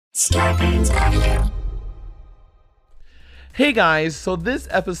Scarpins Avenue. Hey guys, so this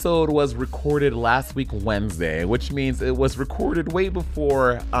episode was recorded last week Wednesday, which means it was recorded way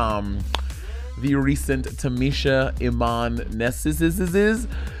before the recent Tamisha Iman Nesses.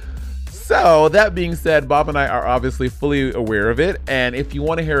 So that being said, Bob and I are obviously fully aware of it, and if you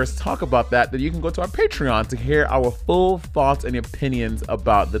want to hear us talk about that, then you can go to our Patreon to hear our full thoughts and opinions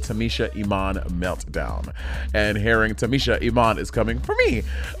about the Tamisha Iman meltdown. And hearing Tamisha Iman is coming for me.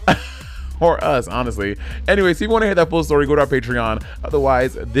 Or us, honestly. Anyway, so if you want to hear that full story, go to our Patreon.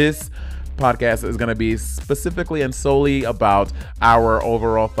 Otherwise, this podcast is going to be specifically and solely about our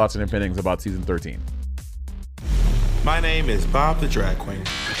overall thoughts and opinions about season 13. My name is Bob the Drag Queen.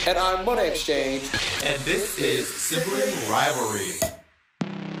 And I'm Money Exchange. And this is Sibling Rivalry.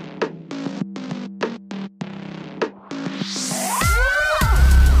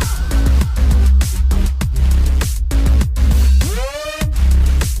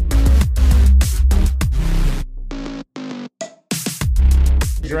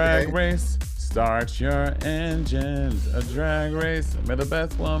 Drag race, start your engines. A drag race, may the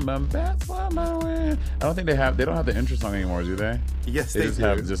best woman win. I don't think they don't have the intro song anymore, do they? Yes, they they just do.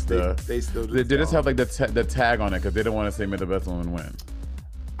 have just they still do. They just have like the tag on it because they don't want to say may the best woman win.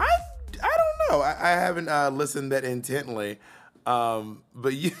 I don't know. I haven't listened that intently,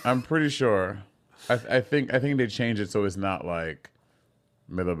 but you. I'm pretty sure. I think they changed it so it's not like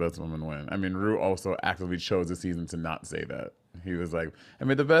may the best woman win. I mean, Rue also actively chose the season to not say that. He was like, I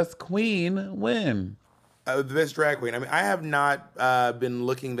mean, the best queen win. The best drag queen. I mean, I have not been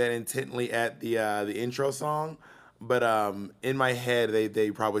looking that intently at the intro song, but in my head,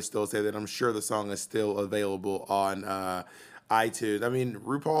 they probably still say that. I'm sure the song is still available on iTunes. I mean,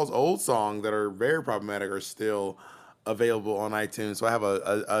 RuPaul's old songs that are very problematic are still available on iTunes. So I have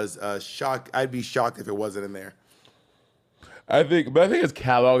a shock. I'd be shocked if it wasn't in there. I think his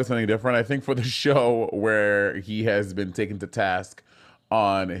catalog is something different. I think for the show where he has been taken to task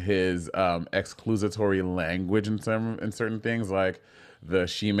on his exclusatory language in certain things, like the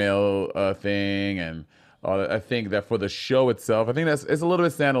she-male thing and all that, I think that for the show itself, I think it's a little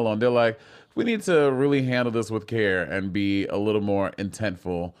bit standalone. They're like, we need to really handle this with care and be a little more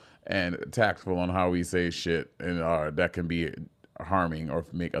intentful and tactful on how we say shit and that can be harming or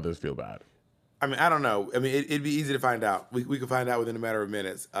make others feel bad. I mean, I don't know. I mean, it'd be easy to find out. We could find out within a matter of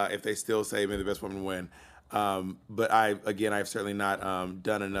minutes if they still say may the best woman win. But I've certainly not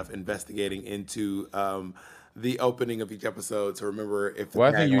done enough investigating into the opening of each episode to remember if.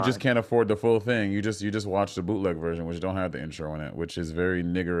 Well, I think you just can't afford the full thing. You just watch the bootleg version, which don't have the intro in it, which is very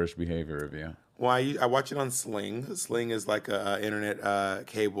niggerish behavior of you. Well, I watch it on Sling. Sling is like a internet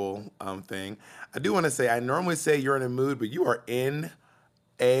cable thing. I do want to say, I normally say you're in a mood, but you are in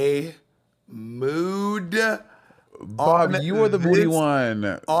a mood. Bob, you are the moody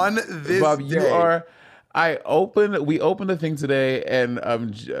one. On this Bob, day. you are. We opened the thing today, and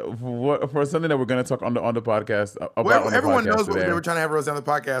for something that we're going to talk on the podcast about. Well, on the everyone podcast knows today. what they were trying to have Rose on the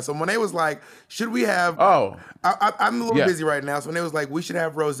podcast. So Monet was like, "Should we have?" I'm a little busy right now, so Monet was like, "We should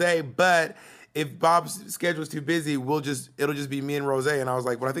have Rose, but if Bob's schedule is too busy, it'll just be me and Rose." And I was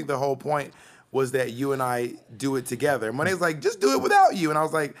like, "Well, I think the whole point was that you and I do it together." And Monet's like, "Just do it without you." And I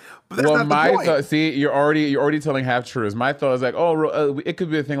was like, "But that's not the point." Thought, see, you're already telling half truths. My thought is like, it could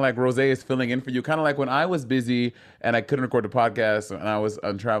be a thing like Rose is filling in for you, kind of like when I was busy and I couldn't record the podcast and I was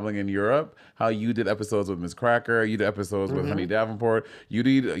traveling in Europe. How you did episodes with Miss Cracker, you did episodes with Honey Davenport, you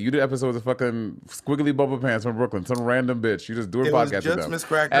did episodes with fucking Squiggly Bubble Pants from Brooklyn, some random bitch. You just do a podcast with them. Just Miss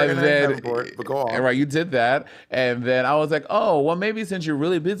Cracker and Davenport, but go on. Right, you did that, and then I was like, oh, well, maybe since you're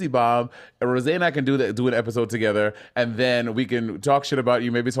really busy, Bob, Rose and I can do an episode together, and then we can talk shit about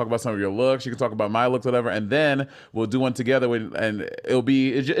you, maybe talk about some of your looks, you can talk about my looks, whatever, and then we'll do one together, and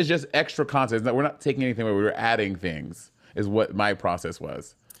it's just extra content. We're not taking anything away, we're adding things, is what my process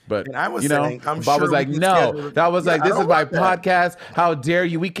was. But and I was Bob was like, no. That was like, this is my podcast. How dare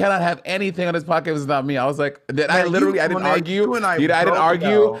you? We cannot have anything on this podcast. It's not me. I was like, I didn't argue. I didn't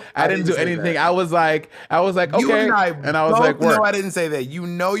argue. I didn't do anything. I was like, okay. And I was like, no, I didn't say that. You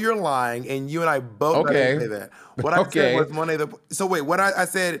know you're lying, and you and I both didn't say that. What I said was Monet. So wait, what I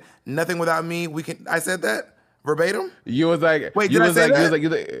said? Nothing without me. I said that. Verbatim? You was like, wait, did I say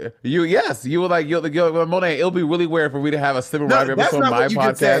that? Yes. You were like, Monet, it'll be really weird for we to have a Sibling Rivalry episode on my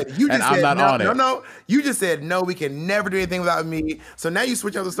podcast, and I'm not on it. No. You just said, no, we can never do anything without me. So now you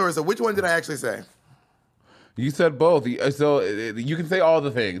switch up the story. So which one did I actually say? You said both. So you can say all the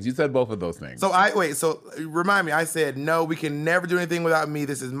things. You said both of those things. So remind me. I said, no, we can never do anything without me.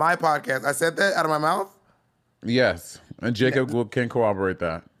 This is my podcast. I said that out of my mouth? Yes. And Jacob can corroborate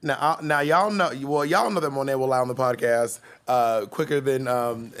that. Now, y'all know. Well, y'all know that Monet will lie on the podcast quicker than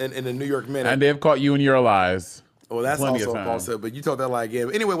in a New York minute. And they've caught you in your lies. Well, that's Plenty also of a time. falsehood, but you told that lie again.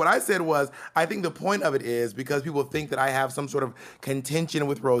 But anyway, what I said was, I think the point of it is because people think that I have some sort of contention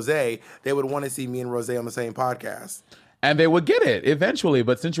with Rose, they would want to see me and Rose on the same podcast. And they would get it eventually.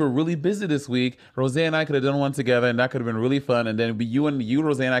 But since you were really busy this week, Rose and I could have done one together, and that could have been really fun. And then it'd be you,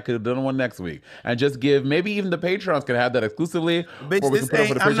 Rose, and I could have done one next week. And just give, maybe even the Patrons could have that exclusively. Bitch, or we this can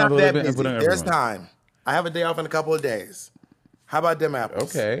put it for ain't, the I'm Patrons not a little that bit and busy. put it on There's everyone. time. I have a day off in a couple of days. How about them apples?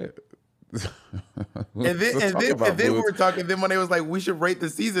 Okay. And then we were talking. Then when they was like, we should rate the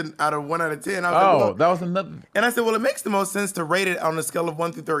season out of 1 out of 10. I was like, well, that was another. And I said, well, it makes the most sense to rate it on a scale of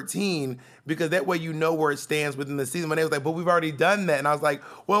 1 through 13 because that way you know where it stands within the season. When they was like, but we've already done that, and I was like,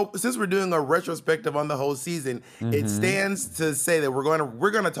 well, since we're doing a retrospective on the whole season, it stands to say that we're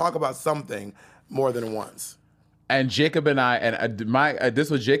going to talk about something more than once. And Jacob and I, and this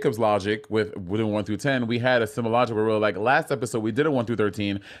was Jacob's logic with doing 1 through 10. We had a similar logic where we were like, last episode we did a 1 through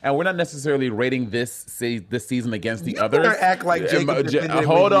 13, and we're not necessarily rating this season against the others. Better act like Jacob.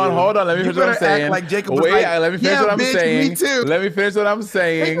 Hold on. Let me finish what I'm saying. Act like Jacob was let me finish what I'm bitch, saying. Me too. Let me finish what I'm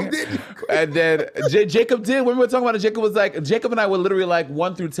saying. And then Jacob did. When we were talking about it, Jacob was like, Jacob and I were literally like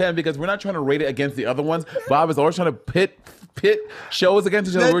 1 through 10 because we're not trying to rate it against the other ones. Bob is always trying to pit shows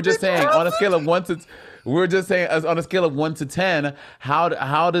against each other. We're just saying on a scale of 1 to. We're just saying, on a scale of 1 to 10,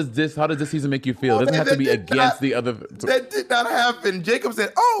 how does this season make you feel? It doesn't have to be against the other. That did not happen. Jacob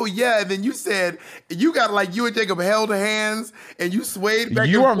said, "Oh yeah," and then you said you got like you and Jacob held hands and you swayed back.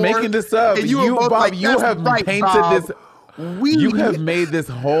 You and are forth, making this up. And You, both Bob, like, you have right, painted Bob. this. You have made this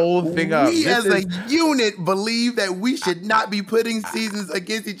whole thing up. We as a unit believe that we should not be putting seasons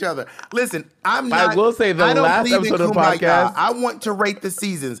against each other. Listen, I'm not. I will say the I don't last believe in episode of the Kumbaya. podcast. I want to rate the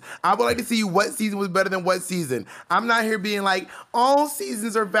seasons. I would like to see what season was better than what season. I'm not here being like all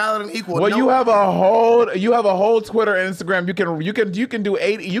seasons are valid and equal. Well, no. you have a whole Twitter and Instagram. You can do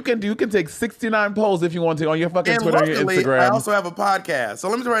 80. You can take 69 polls if you want to on your fucking And Twitter and your luckily, Instagram. I also have a podcast. So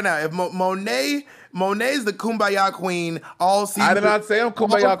let me tell you right now, if Monet's the Kumbaya queen, all seasons. I did not say I'm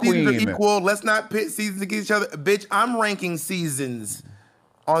Kumbaya all seasons queen. are equal. Let's not pit seasons against each other. Bitch, I'm ranking seasons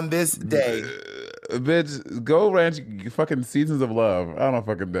on this day. Bitch, go ranch fucking Seasons of Love. I don't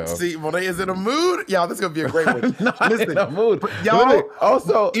fucking know. See, Monet is in a mood. Y'all, this is going to be a great one. Not Listen, in a mood. y'all,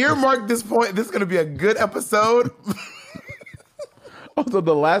 Also, earmark this point. This is going to be a good episode. Also,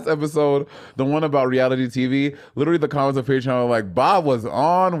 the last episode, the one about reality TV, literally the comments on Patreon were like, Bob was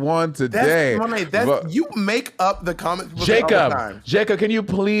on one today. You make up the comments all the time. Jacob, can you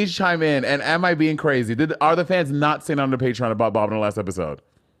please chime in? And am I being crazy? Are the fans not saying on the Patreon about Bob in the last episode?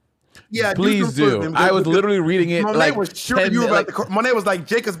 Yeah, please do. I was literally reading it. Monet like was sure you were about to. Monet was like,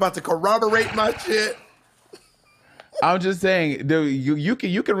 Jacob's about to corroborate my shit. I'm just saying, you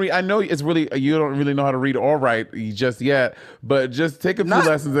can read. I know it's really you don't really know how to read or write just yet, but just take a few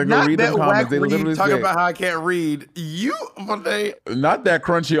lessons and go read the comments. They literally talking say, about how I can't read. You, Monet. Not that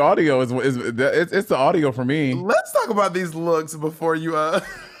crunchy audio is it's the audio for me. Let's talk about these looks before you.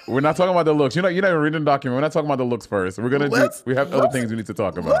 We're not talking about the looks. You're not even reading the document. We're not talking about the looks first. We have other things we need to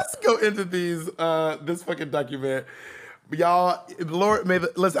talk about. Let's go into this fucking document. Y'all, Lord,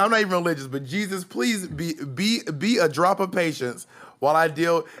 listen, I'm not even religious, but Jesus, please be a drop of patience while I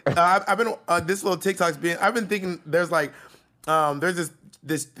deal. I've been this little TikTok's been. I've been thinking there's like there's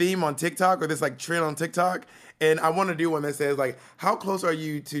this theme on TikTok or this like trend on TikTok, and I want to do one that says like, how close are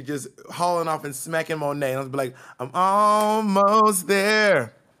you to just hauling off and smacking Monet? And I'll be like, I'm almost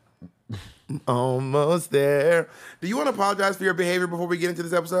there. I'm almost there. Do you want to apologize for your behavior before we get into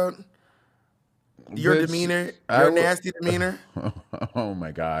this episode? Your demeanor, your nasty demeanor. Oh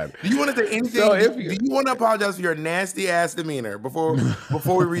my God! Do you want to say anything? So do you want to apologize for your nasty ass demeanor before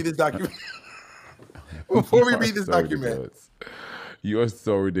we read this document? Before we read this document, ridiculous. You are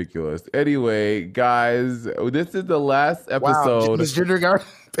so ridiculous. Anyway, guys, this is the last episode. Wow, gender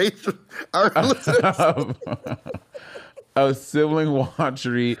patron, our listeners. Of Sibling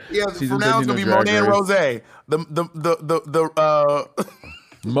Watchery. Yeah, from now it's gonna be Monet and Rose.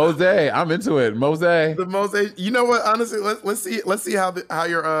 Mose, I'm into it. Mose. The Mose. You know what? Honestly, let's see how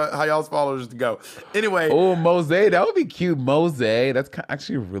y'all's followers go. Anyway. Oh, Mose, that would be cute. Mose, that's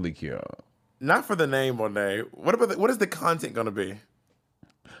actually really cute. Not for the name, Monet. What is the content gonna be?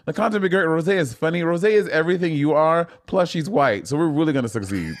 The content be great. Rose is funny. Rose is everything you are. Plus, she's white, so we're really gonna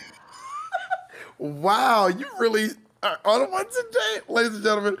succeed. Wow, you really are on one today, ladies and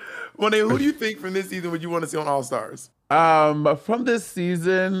gentlemen. Monet, who do you think from this season would you want to see on All Stars? From this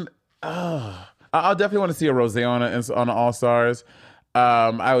season, I'll definitely want to see a Rose on All Stars.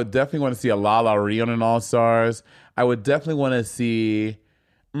 I would definitely want to see a Lala Ree on an All Stars. I would definitely want to see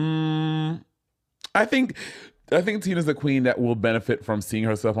Mm, I think Tina's the queen that will benefit from seeing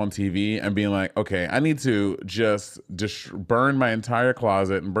herself on TV and being like, okay, I need to just burn my entire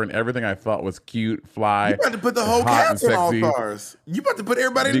closet and burn everything I thought was cute, You fly, about to put the and whole hot and cast on All sexy. Stars. You about to put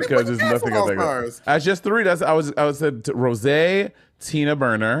everybody in Because the there's cast nothing on else All like that. Stars. That's just three. I was said Rose, Tina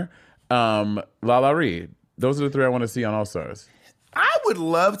Burner, Lala Reed. Those are the three I want to see on All Stars. I would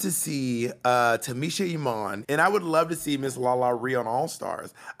love to see Tamisha Iman, and I would love to see Miss Lala Ree on All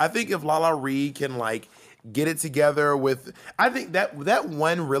Stars. I think if Lala Ree can like get it together with, I think that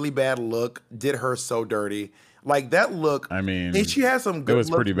one really bad look did her so dirty. Like that look, I mean, and she has some good it was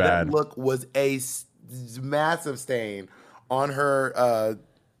looks, pretty but that bad. look was a massive stain on her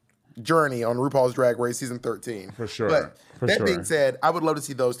journey on RuPaul's Drag Race season 13. For sure. But For that sure. being said, I would love to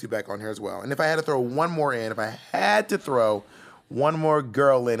see those two back on here as well. And if I had to throw one more in, if I had to throw one more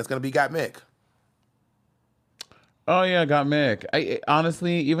girl in, it's going to be Got Mick. Oh yeah, Got Mick.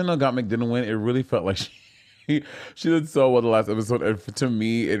 Honestly, even though Got Mick didn't win, it really felt like she did so well the last episode. And to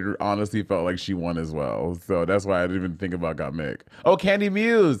me, it honestly felt like she won as well. So that's why I didn't even think about Got Mick. Oh, Candy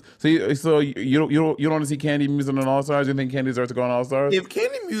Muse. So you don't want to see Candy Muse on an All Stars? You think Candy deserves to go on All Stars? If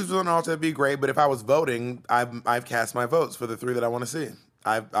Candy Muse was on All Stars, that'd be great. But if I was voting, I've cast my votes for the three that I want to see.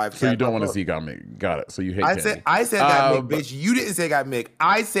 So you don't want to see Got Mick. Got it. So you hate Candy. I said Got Mick, bitch. You didn't say Got Mick.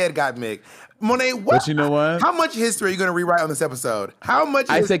 I said Got Mick. Monet, what? But you know what? How much history are you going to rewrite on this episode? How much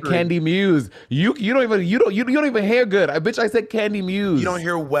history? I said Candy Muse. You don't even hear good. I said Candy Muse. You don't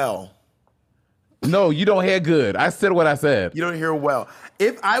hear well. No, you don't hear good. I said what I said. You don't hear well.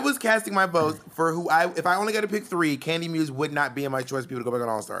 If I was casting my votes for if I only got to pick three, Candy Muse would not be in my choice of people to go back on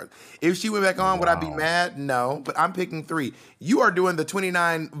All Stars. If she went back on, would I be mad? No, but I'm picking three. You are doing the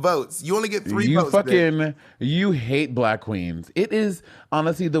 29 votes. You only get three votes. You hate black queens. It is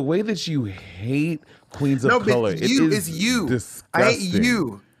honestly the way that you hate queens of color. It's you. Disgusting. I hate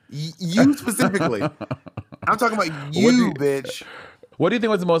you. You specifically. I'm talking about you, bitch. What do you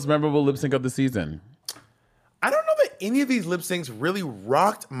think was the most memorable lip sync of the season? I don't know that any of these lip syncs really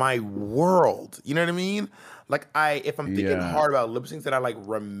rocked my world. You know what I mean? Like if I'm thinking hard about lip syncs that I like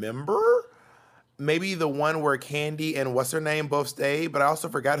remember, maybe the one where Candy and what's her name both stayed, but I also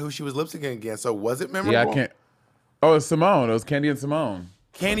forgot who she was lip syncing against. So was it memorable? Yeah, I can't. Oh, it's Simone. It was Candy and Simone.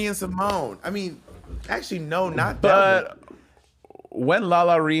 Candy and Simone. I mean, actually, no, not that. But when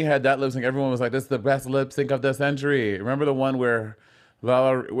Lala Ree had that lip sync, everyone was like, "This is the best lip sync of the century." Remember the one where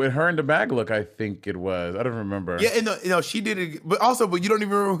Lala, with her in the bag look, I think it was. I don't remember. Yeah, and she did it, but you don't even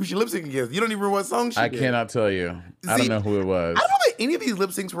remember who she lip synced against. You don't even remember what song she did. I cannot tell you. I don't know who it was. I don't know that any of these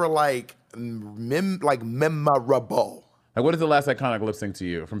lip syncs were like memorable. Like, what is the last iconic lip sync to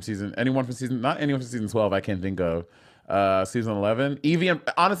you from season? Not anyone from season 12. I can't think of. Season 11. Evie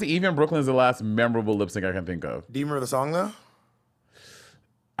and Brooklyn is the last memorable lip sync I can think of. Do you remember the song though?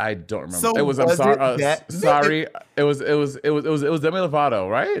 I don't remember. So it was. I'm sorry. It was Demi Lovato,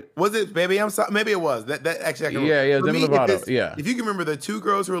 right? Was it Baby? I'm sorry. Maybe it was. That actually. I can yeah. Demi Lovato. Yeah. If you can remember the two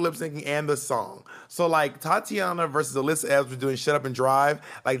girls who were lip syncing and the song, so like Tatiana versus Alyssa Epps was doing "Shut Up and Drive,"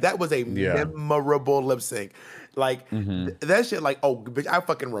 like that was a memorable lip sync. Like that shit. Like, oh, bitch, I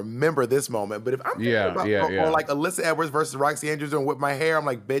fucking remember this moment. But if I'm or like Alyssa Edwards versus Roxy Andrews doing "Whip My Hair," I'm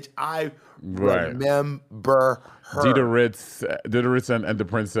like, bitch, I remember her. Dita Ritz and the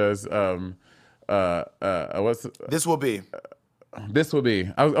Princess. What's This Will Be? This Will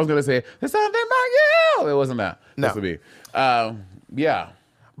Be. I was gonna say there's something about you. It wasn't that. No. This Will Be. Yeah.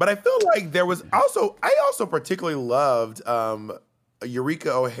 But I feel like there was also. I also particularly loved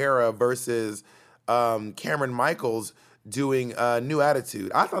Eureka O'Hara versus Cameron Michaels doing New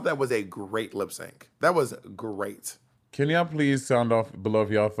Attitude. I thought that was a great lip sync. That was great. Can y'all please sound off below if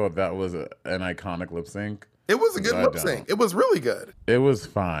y'all thought that was an iconic lip sync? It was a good lip sync. It was really good. It was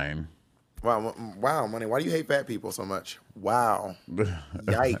fine. Wow, Money. Why do you hate fat people so much? Wow.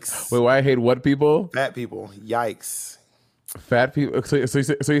 Yikes. Wait, why I hate what people? Fat people. Yikes. Fat people? So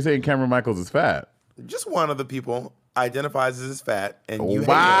you're saying Cameron Michaels is fat? Just one of the people identifies as fat, and you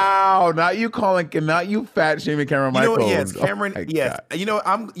wow, hate not you fat shaming Cameron Michaels. You know, yes, Cameron. Yes, God. You know,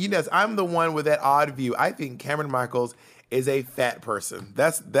 I'm the one with that odd view. I think Cameron Michaels is a fat person.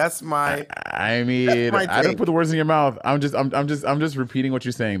 That's my. I mean, I don't put the words in your mouth. I'm just repeating what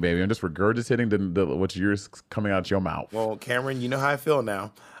you're saying, baby. I'm just regurgitating what you're coming out your mouth. Well, Cameron, you know how I feel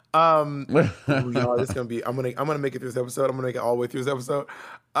now. Y'all, this is gonna be. I'm gonna make it through this episode. I'm gonna make it all the way through this episode.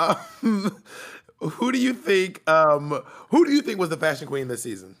 Who do you think? Who do you think was the fashion queen this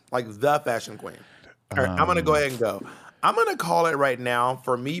season? Like the fashion queen. All right, I'm gonna go ahead and go. I'm gonna call it right now.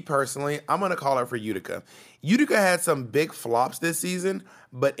 For me personally, I'm gonna call it for Utica. Utica had some big flops this season,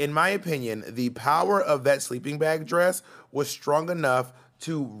 but in my opinion, the power of that sleeping bag dress was strong enough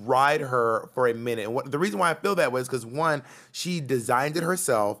to ride her for a minute. And the reason why I feel that way is because, one, she designed it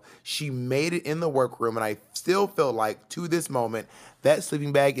herself. She made it in the workroom. And I still feel like, to this moment, that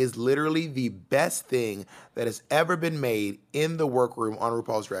sleeping bag is literally the best thing that has ever been made in the workroom on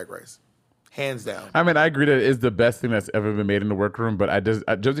RuPaul's Drag Race. Hands down. I mean, I agree that it is the best thing that's ever been made in the workroom, but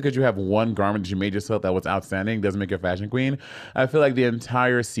just because you have one garment that you made yourself that was outstanding doesn't make you a fashion queen. I feel like the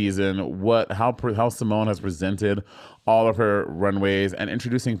entire season, how Simone has presented all of her runways and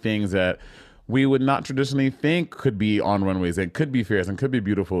introducing things that we would not traditionally think could be on runways and could be fierce and could be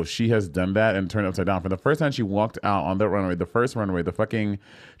beautiful. She has done that and turned it upside down. From the first time she walked out on that runway, the first runway, the fucking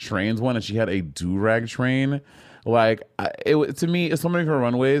trains one, and she had a do-rag train. Like, to me, it's so many of her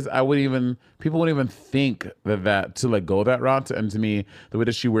runways. People wouldn't even think that to like go that route. And to me, the way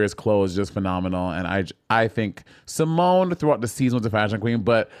that she wears clothes is just phenomenal. And I think Simone throughout the season was a fashion queen,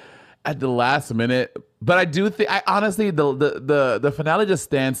 but at the last minute. But I do think, honestly, the finale just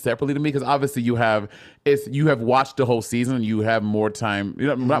stands separately to me because obviously you have watched the whole season and you have more time,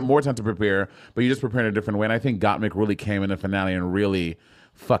 not more time to prepare, but you just prepare in a different way. And I think Gottmik really came in the finale and really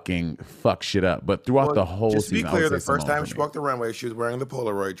fucking fuck shit up. But throughout the whole season, just to be clear, the first time she walked the runway, she was wearing the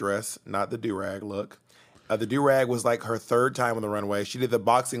Polaroid dress, not the do-rag look. The do-rag was like her third time on the runway. She did the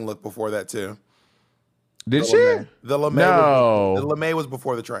boxing look before that too. Did she? The LeMay No. the LeMay was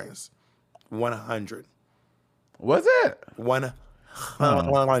before the trains. 100. Was it?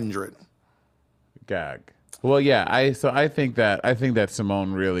 100. Gag. Well, yeah. I think that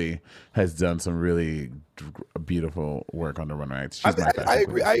Simone really has done some really beautiful work on the runway.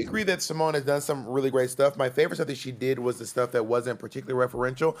 I agree that Simone has done some really great stuff. My favorite stuff that she did was the stuff that wasn't particularly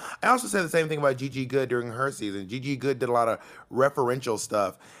referential. I also said the same thing about Gigi Goode during her season. Gigi Goode did a lot of referential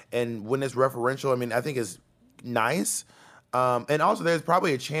stuff, and when it's referential, I mean, I think it's nice. And also, there's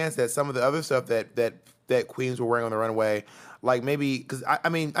probably a chance that some of the other stuff that queens were wearing on the runway, like maybe, because I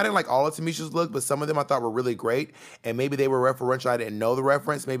mean, I didn't like all of Tamisha's looks, but some of them I thought were really great, and maybe they were referential. I didn't know the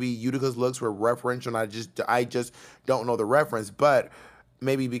reference. Maybe Utica's looks were referential, and I just don't know the reference. But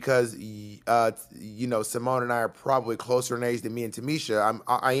maybe because Simone and I are probably closer in age than me and Tamisha.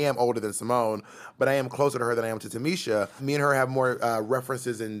 I am older than Simone, but I am closer to her than I am to Tamisha. Me and her have more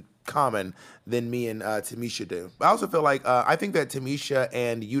references in common than me and Tamisha do. I also feel like I think that Tamisha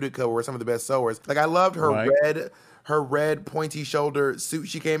and Utica were some of the best sewers. Like, I loved her red pointy shoulder suit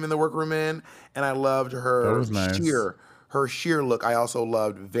she came in the workroom in, and I loved her sheer look. I also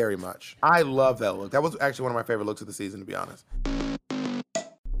loved very much. I love that look. That was actually one of my favorite looks of the season, to be honest.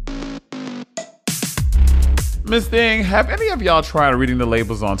 Miss Thing, have any of y'all tried reading the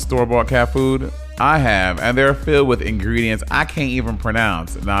labels on store-bought cat food? I have, and they're filled with ingredients I can't even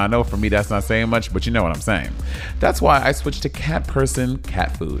pronounce. Now, I know for me that's not saying much, but you know what I'm saying. That's why I switched to Cat Person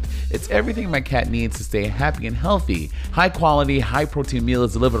cat food. It's everything my cat needs to stay happy and healthy. High quality, high protein meal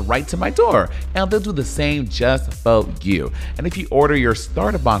is delivered right to my door, and they'll do the same just for you. And if you order your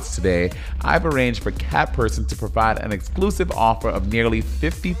starter box today, I've arranged for Cat Person to provide an exclusive offer of nearly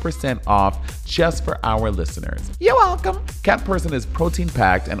 50% off just for our listeners. You're welcome. Cat Person is protein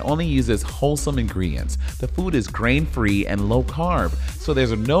packed and only uses wholesome ingredients. The food is grain-free and low-carb, so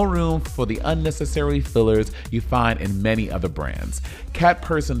there's no room for the unnecessary fillers you find in many other brands. Cat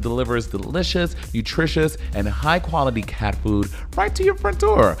Person delivers delicious, nutritious, and high-quality cat food right to your front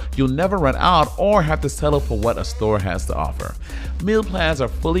door. You'll never run out or have to settle for what a store has to offer. Meal plans are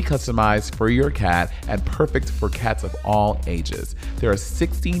fully customized for your cat and perfect for cats of all ages. There are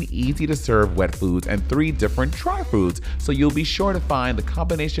 16 easy-to-serve wet foods and 3 different dry foods, so you'll be sure to find the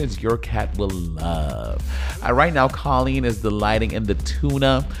combinations your cat will love. Right now, Colleen is delighting in the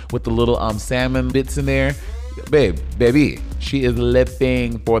tuna with the little salmon bits in there. Baby, she is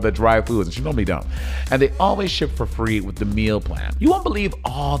living for the dry foods, and she normally don't. And they always ship for free with the meal plan. You won't believe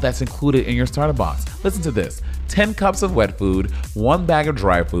all that's included in your starter box. Listen to this: 10 cups of wet food, 1 bag of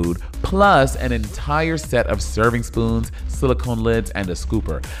dry food, plus an entire set of serving spoons, silicone lids, and a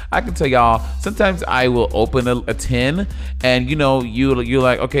scooper. I can tell y'all, sometimes I will open a tin, and you're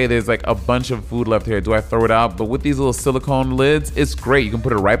like, okay, there's like a bunch of food left here. Do I throw it out? But with these little silicone lids, it's great. You can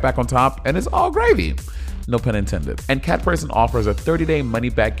put it right back on top, and it's all gravy. No pun intended. And Cat Person offers a 30-day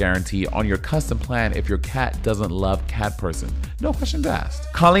money-back guarantee on your custom plan if your cat doesn't love Cat Person. No questions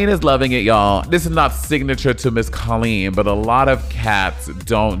asked. Colleen is loving it, y'all. This is not signature to Miss Colleen, but a lot of cats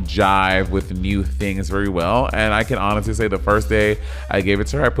don't jive with new things very well. And I can honestly say the first day I gave it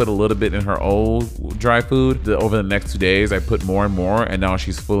to her, I put a little bit in her old dry food. Over the next 2 days, I put more and more, and now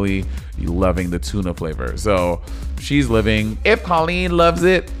she's fully loving the tuna flavor. So she's living. If Colleen loves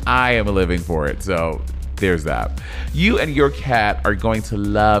it, I am living for it. So there's that. You and your cat are going to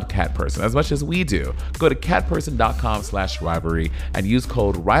love Cat Person as much as we do. Go to catperson.com/rivalry and use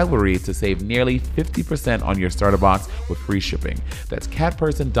code RIVALRY to save nearly 50% on your starter box with free shipping. That's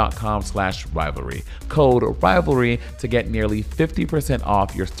catperson.com/rivalry. Code RIVALRY to get nearly 50%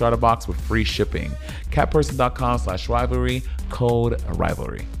 off your starter box with free shipping. catperson.com/rivalry. Code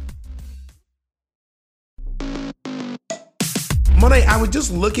RIVALRY. Monet, I was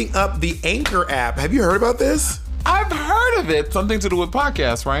just looking up the Anchor app. Have you heard about this? I've heard of it. Something to do with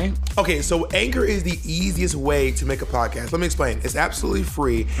podcasts, right? Okay, so Anchor is the easiest way to make a podcast. Let me explain. It's absolutely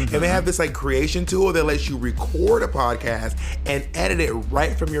free, and they have this like creation tool that lets you record a podcast and edit it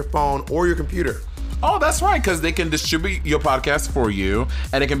right from your phone or your computer. Oh, that's right, because they can distribute your podcast for you,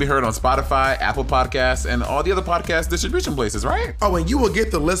 and it can be heard on Spotify, Apple Podcasts, and all the other podcast distribution places, right? Oh, and you will get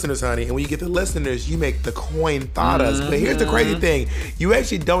the listeners, honey. And when you get the listeners, you make the coin fadas. But here's the crazy thing. You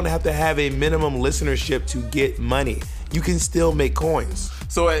actually don't have to have a minimum listenership to get money. You can still make coins.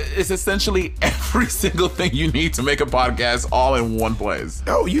 So it's essentially every single thing you need to make a podcast all in one place.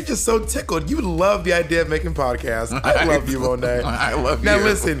 Oh, you're just so tickled. You love the idea of making podcasts. I love you, Monet. I love you. Now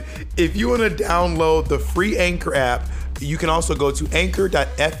listen, if you want to download the free Anchor app, you can also go to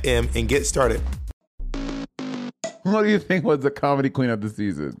anchor.fm and get started. What do you think was the comedy queen of the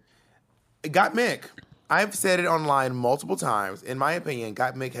season? Gottmik. I've said it online multiple times. In my opinion,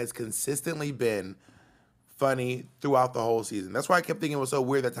 Gottmik has consistently been funny throughout the whole season. That's why I kept thinking it was so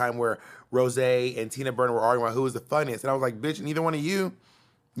weird that time where Rose and Tina Burner were arguing about who was the funniest. And I was like, bitch, neither one of you.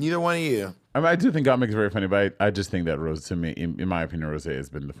 I mean, I do think Gottmik is very funny, but I just think that Rose, to me, in my opinion, Rose has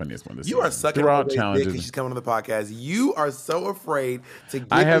been the funniest one this season. You are sucking throughout Rose's challenges. dick 'cause she's coming on the podcast. You are so afraid to give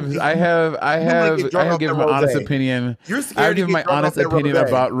I have given my honest opinion. You're scared I've to given get my drunk honest off that opinion Rose.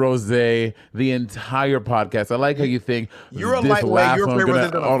 about Rose the entire podcast. I like how you think You're a this lightweight. laugh You're I'm afraid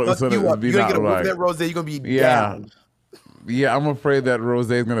Rose's gonna all of gonna a fuck sudden you up. be You're gonna not get a whiff right. of that Rose. You're gonna be Yeah. down. Yeah, I'm afraid that Rose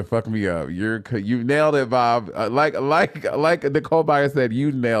is gonna fuck me up. You nailed it, Bob. Like Nicole Byer said,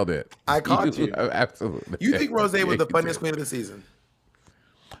 you nailed it. I caught you. Absolutely. You think Rose was the funniest queen of the season?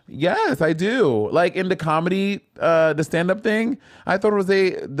 Yes, I do. Like in the comedy, the stand-up thing, I thought Rose,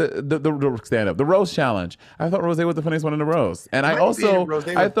 the stand-up, the roast challenge. I thought Rose was the funniest one in the roast, and I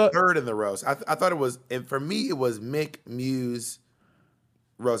thought third in the roast. I thought it was, and for me, it was Mick, Muse,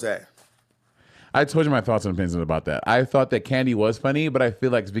 Rose. I told you my thoughts and opinions about that. I thought that Candy was funny, but I feel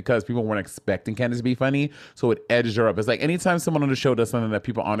like it's because people weren't expecting Candy to be funny, so it edged her up. It's like anytime someone on the show does something that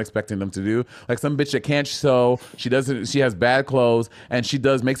people aren't expecting them to do, like some bitch that can't sew, she has bad clothes, and she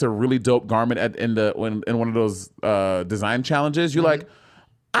makes a really dope garment in one of those design challenges. You're like,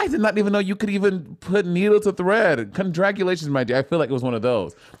 I did not even know you could even put needle to thread. Congratulations, my dear. I feel like it was one of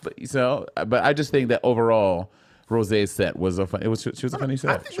those. But I just think that overall, Rose's set was she was a funny set.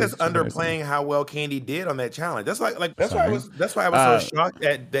 I think that's underplaying how well Candy did on that challenge. That's why I was so shocked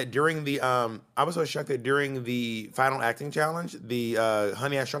that during the final acting challenge, the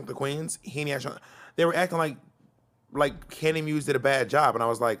Honey I Shrunk the Queens, they were acting like Candy Muse did a bad job, and I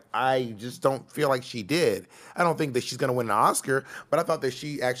was like, I just don't feel like she did. I don't think that she's gonna win an Oscar, but I thought that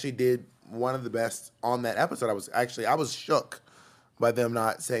she actually did one of the best on that episode. I was shook by them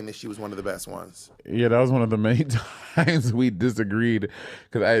not saying that she was one of the best ones. Yeah, that was one of the many times we disagreed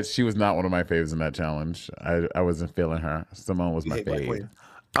because she was not one of my faves in that challenge. I wasn't feeling her. Simone was my fave.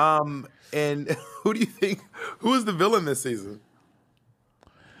 And who do you think, who is the villain this season?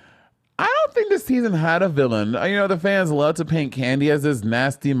 I don't think this season had a villain. You know, the fans love to paint Candy as this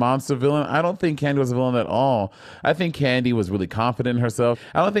nasty monster villain. I don't think Candy was a villain at all. I think Candy was really confident in herself.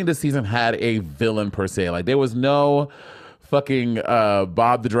 I don't think this season had a villain per se. Like, there was no fucking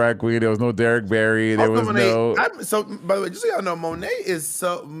Bob the drag queen. There was no Derek Barry. There was no. So, by the way, just so y'all know, Monet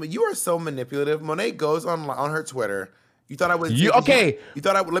you are so manipulative. Monet goes on her Twitter. You thought I went sick. Okay. You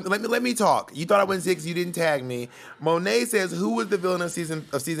thought let me talk. You thought I went sick because you didn't tag me. Monet says, who was the villain of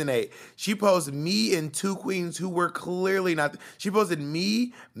season 8? She posted me and two queens who were clearly not. She posted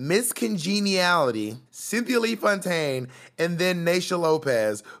me, Miss Congeniality, Cynthia Lee Fontaine, and then Naysha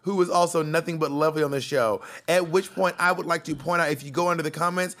Lopez, who was also nothing but lovely on the show. At which point, I would like to point out, if you go under the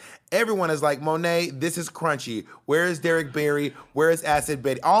comments, everyone is like, Monet, this is crunchy. Where is Derek Barry? Where is Acid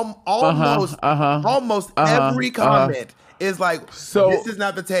Betty? Almost every comment is like, this is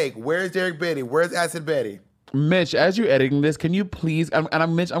not the take. Where's Derek Betty? Where's Acid Betty? Mitch, as you're editing this, can you please?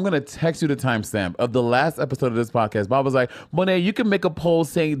 Mitch, I'm gonna text you the timestamp of the last episode of this podcast. Bob was like, Monet, you can make a poll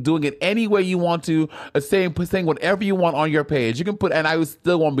doing it any way you want to, saying whatever you want on your page. You can put, and I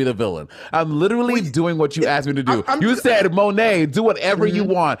still won't be the villain. I'm literally doing what you asked me to do. You said, Monet, do whatever you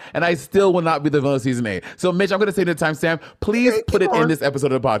want, and I still will not be the villain of season 8. So, Mitch, I'm gonna say the timestamp. Please put it in this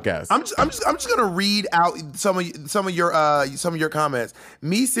episode of the podcast. I'm just gonna read out some of your comments.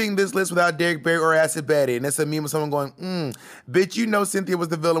 Me seeing this list without Derek Barry or Acid Betty, and it's a meme of someone going, bitch, you know Cynthia was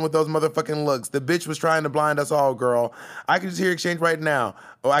the villain with those motherfucking looks. The bitch was trying to blind us all, girl. I can just hear exchange right now.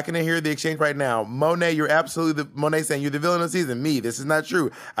 Oh, I can hear the exchange right now. Monet, you're absolutely Monet saying you're the villain of the season. Me, this is not true.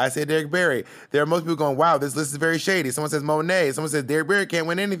 I say Derek Barry. There are most people going, wow, this list is very shady. Someone says Monet. Someone says Derek Barry can't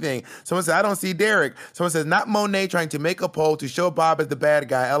win anything. Someone says I don't see Derek. Someone says not Monet trying to make a poll to show Bob as the bad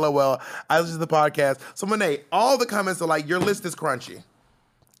guy. LOL. I listen to the podcast. So Monet, all the comments are like, your list is crunchy.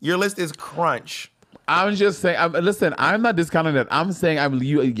 Your list is crunch. I'm just saying. Listen, I'm not discounting that. I'm saying I'm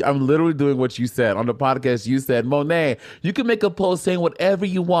literally doing what you said on the podcast. You said, Monet, you can make a post saying whatever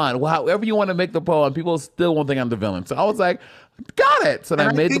you want, however you want to make the poll, and people still won't think I'm the villain. So I was like, got it. So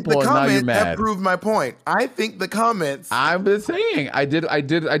I made the poll, and now you're mad. That proved my point. I think the comments. I'm just saying. I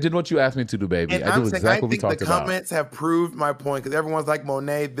did what you asked me to do, baby. And I did exactly what we talked about. I think the comments have proved my point because everyone's like,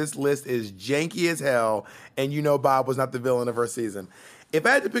 Monet, this list is janky as hell, and you know Bob was not the villain of her season. If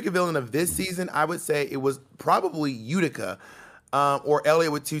I had to pick a villain of this season, I would say it was probably Utica or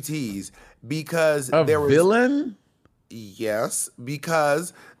Elliot with 2 T's because there was... villain? Yes,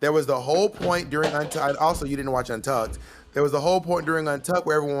 because there was the whole point during Untucked. Also, you didn't watch Untucked. There was the whole point during Untucked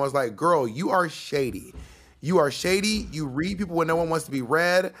where everyone was like, girl, you are shady. You are shady. You read people when no one wants to be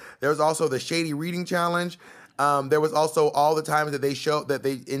read. There was also the shady reading challenge. There was also all the times that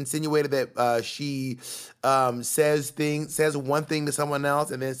they insinuated that she says one thing to someone else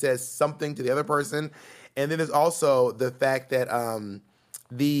and then says something to the other person. And then there's also the fact that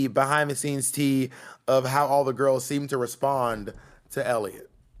the behind the scenes tea of how all the girls seem to respond to Elliot.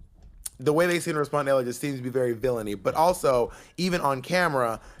 The way they seem to respond to Elliot just seems to be very villainy. But also, even on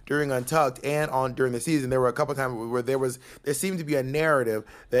camera during Untucked and during the season, there were a couple of times where there seemed to be a narrative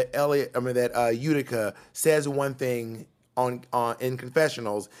that Utica says one thing in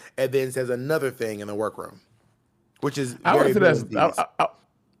confessionals and then says another thing in the workroom, which is very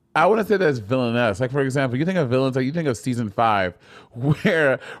I wouldn't say that's villainous. Like, for example, you think of villains, like you think of season 5,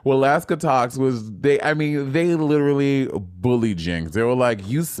 where Alaska Talks they literally bullied Jinx. They were like,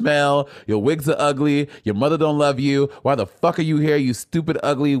 you smell, your wigs are ugly, your mother don't love you, why the fuck are you here, you stupid,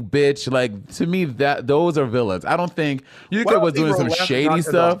 ugly bitch? Like, to me, those are villains. I don't think Utica was doing some shady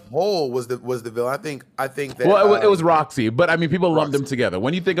stuff. Whole was the villain. I think that... Well, it was Roxy, but I mean, people lump them together.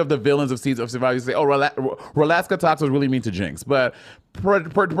 When you think of the villains of season of Survivor, you say, oh, Alaska Talks was really mean to Jinx, but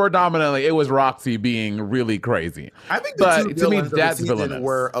predominantly it was Roxy being really crazy. I think two villains of the season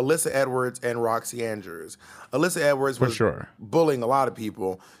were Alyssa Edwards and Roxy Andrews. Alyssa Edwards was bullying a lot of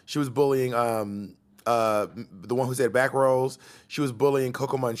people. She was bullying the one who said back rolls. She was bullying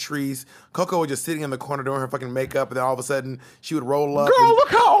Coco Montrese. Coco was just sitting in the corner doing her fucking makeup, and then all of a sudden she would roll up. Girl, look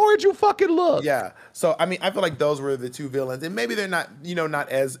how orange you fucking look. Yeah. So I mean, I feel like those were the two villains, and maybe they're not, not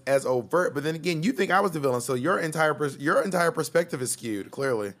as overt. But then again, you think I was the villain, so your entire perspective is skewed.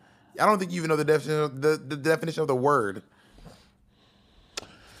 Clearly, I don't think you even know the definition of the word.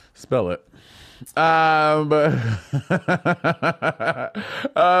 Spell it. But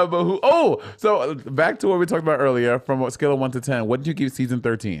who? Oh, so back to what we talked about earlier. From a scale of 1 to 10, what did you give season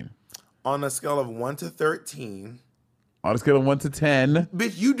 13? On a scale of 1 to 13. On a scale of 1 to 10.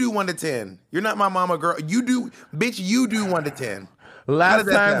 Bitch, you do 1 to 10. You're not my mama, girl. You do 1 to 10. Last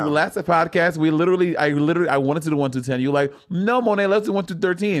podcast, I wanted to do 1 to 10. You're like, no, Monet, let's do 1 to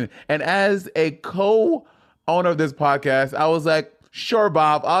 13. And as a co-owner of this podcast, I was like, sure,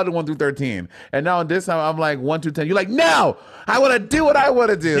 Bob, I'll do 1 through 13. And now this time I'm like 1 through 10. You're like, no, I want to do what I want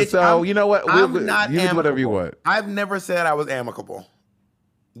to do. Bitch, so you know what? I'm not you amicable. Do whatever you want. I've never said I was amicable.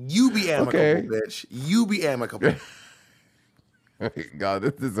 You be amicable, okay. Bitch. You be amicable. God,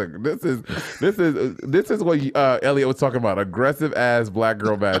 this is what Elliot was talking about. Aggressive ass black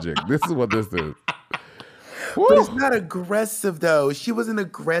girl magic. This is what this is. But it's not aggressive though. She wasn't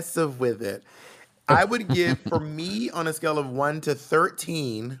aggressive with it. I would give, for me, on a scale of 1 to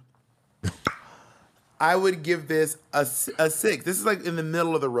 13, I would give this a 6. This is like in the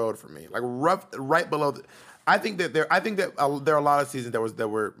middle of the road for me, like right below. I think that there are a lot of seasons that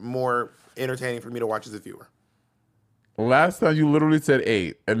were more entertaining for me to watch as a viewer. Last time you literally said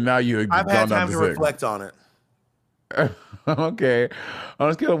 8, and now I've had time to reflect on it. Okay, on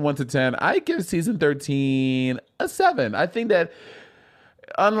a scale of 1 to 10, I give season 13 a 7. I think that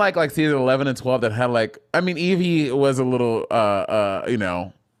unlike like season 11 and 12 that had like, I mean, Evie was a little, you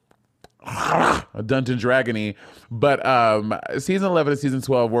know, a Dungeon Dragony, but season 11 and season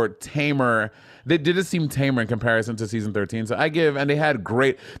 12 were tamer. They did seem tamer in comparison to season 13. So and they had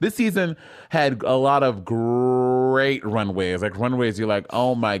this season had a lot of great runways. Like runways, you're like,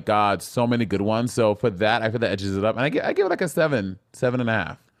 oh my God, so many good ones. So for that, I feel that edges it up. And I give it like a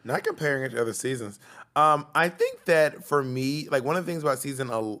 7.5. Not comparing it to other seasons. I think that for me, like one of the things about season,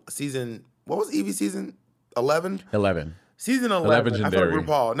 what was Evie season? 11? 11. Season 11, I thought Legendary.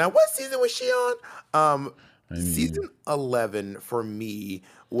 RuPaul. Now, what season was she on? Season 11 for me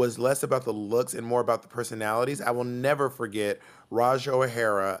was less about the looks and more about the personalities. I will never forget Raja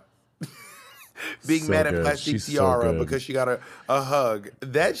O'Hara being So mad at good. Plastic She's so Tiara good. because she got a hug.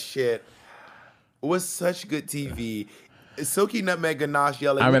 That shit was such good TV. Silky Nutmeg Ganache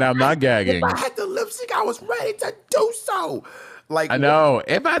yelling, I mean, I'm not gagging. if I had to lip sync, I was ready to do so. Like, I know.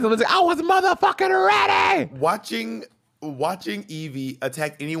 If I had to listen, I was motherfucking ready. Watching Evie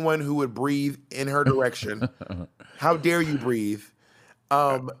attack anyone who would breathe in her direction. How dare you breathe?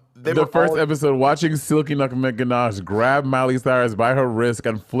 The first episode, watching Silky Nutmeg Ganache grab Miley Cyrus by her wrist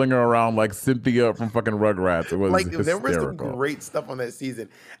and fling her around like Cynthia from fucking Rugrats. It was like hysterical. there was some great stuff on that season.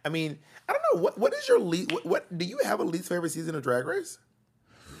 I mean, I don't know what is your least. What do you have a least favorite season of Drag Race?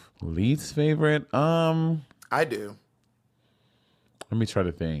 Least favorite? I do. Let me try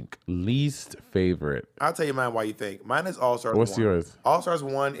to think. Least favorite. I'll tell you mine. Why you think mine is All Stars. What's 1. yours? All Stars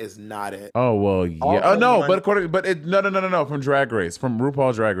 1 is not it. Oh well, yeah. All Oh no, Stars 1 no. From Drag Race, from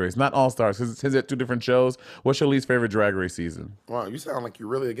RuPaul's Drag Race, not All Stars. Because it's 2 different shows. What's your least favorite Drag Race season? Wow, you sound like you're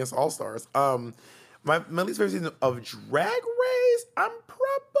really against All Stars. My least favorite season of Drag Race, I'm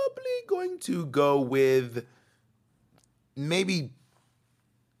probably going to go with maybe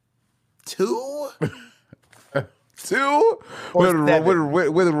 2. 2 Or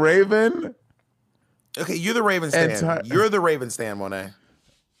with Raven. Okay, you're the Raven stan. You're the Raven stan, Monet.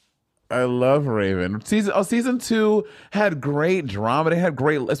 I love Raven. Season 2 had great drama. They had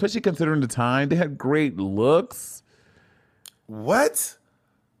great, especially considering the time. They had great looks. What?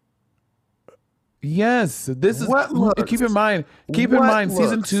 Yes, this is. What looks? Keep in mind.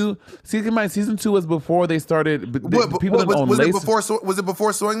 Season 2. Season 2 was before they started. People didn't own lace. Was it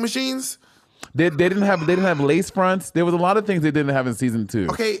before sewing machines? They didn't have lace fronts. There was a lot of things they didn't have in season 2.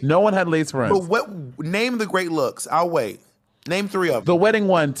 Okay, no one had lace fronts. But name the great looks. I'll wait. Name 3 of them. The wedding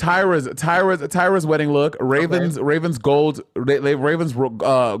one, Tyra's wedding look, Raven's gold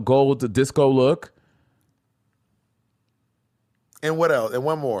gold disco look, and what else? And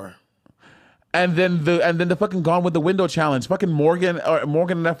one more. and then the fucking Gone with the Window challenge, fucking Morgan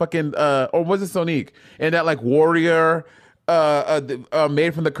and that fucking or was it Sonique and that like warrior.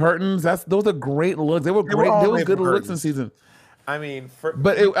 Made from the curtains. Those are great looks. They were great. They were good looks in season. I mean,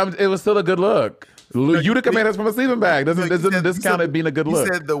 but it was still a good look. Utica made us from a sleeping bag. Doesn't discount it being a good look.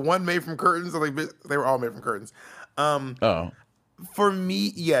 You said the one made from curtains, or they were all made from curtains. For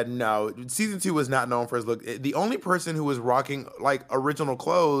me, yeah, no. Season 2 was not known for his look. The only person who was rocking like original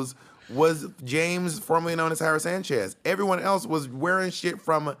clothes was James, formerly known as Harris Sanchez. Everyone else was wearing shit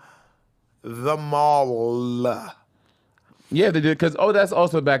from the mall. Yeah, they did. Because, that's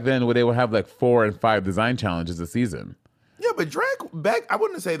also back then where they would have like 4 and 5 design challenges a season. Yeah, but I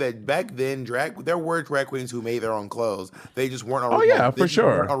wouldn't say that back then, there were drag queens who made their own clothes. They just weren't on on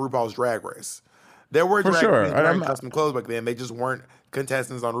RuPaul's Drag Race. There were drag queens wearing custom clothes back then. They just weren't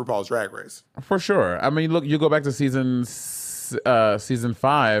contestants on RuPaul's Drag Race. For sure. I mean, look, you go back to season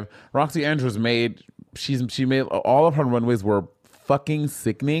 5, Roxy Andrews she made all of her runways were fucking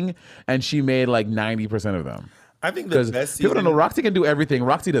sickening, and she made like 90% of them. I think the best season. People don't know Roxy can do everything.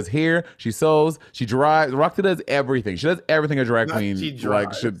 Roxy does hair, she sews, she drives. Roxy does everything. She does everything a drag queen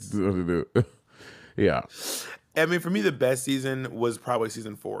should do. Yeah. I mean, for me, the best season was probably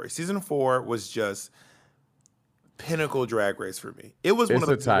season 4. Season 4 was just pinnacle Drag Race for me. It was one of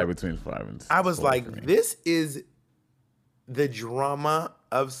the tie between 5 and 6. I was like, this is the drama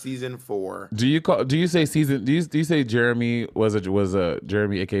of season 4. Do you say Jeremy was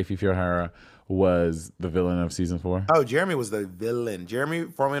Jeremy aka Fifi O'Hara was the villain of season 4? Oh, Jeremy was the villain. Jeremy,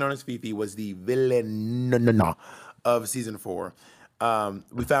 formerly known as Fifi, was the villain of season 4.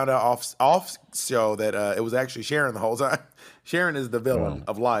 We found out off show that it was actually Sharon the whole time. Sharon is the villain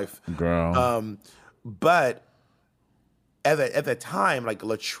of life. Girl. But at the time, like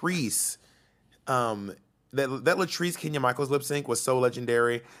Latrice, that Latrice Kenya Michaels lip sync was so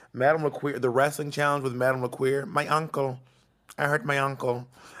legendary. Madame LaQueer, the wrestling challenge with Madame LaQueer, my uncle. I hurt my uncle.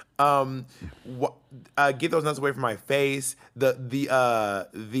 Get those nuts away from my face.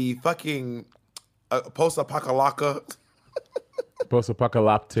 The fucking post-apocalyptica.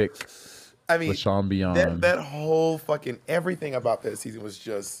 Post-apocalyptic. I mean, LaShawn Beyond. that whole fucking everything about that season was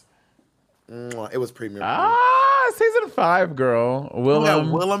just, it was premium. Season 5, girl.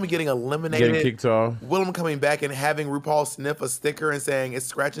 Willem getting eliminated. Getting kicked off. Willem coming back and having RuPaul sniff a sticker and saying, it's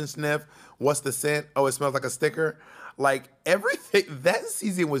scratch and sniff. What's the scent? Oh, it smells like a sticker. Like, everything. That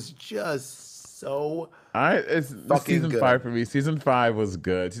season was just so it's fucking season good. 5 for me. Season 5 was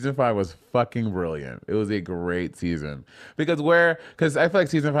good. Season 5 was fucking brilliant. It was a great season. Because I feel like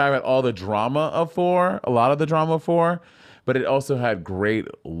season 5 had all the drama of 4, a lot of the drama of 4, but it also had great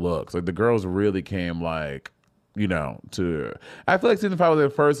looks. Like, the girls really came, like, I feel like season 5 was their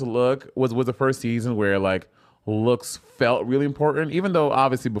first look, was the first season where, like, looks felt really important, even though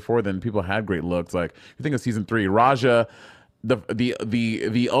obviously before then people had great looks. Like, you think of season 3, Raja,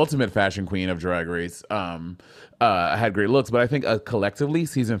 the ultimate fashion queen of Drag Race, had great looks, but I think collectively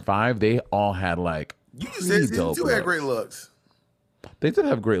season 5 they all had like you just said season 2 had great looks. They did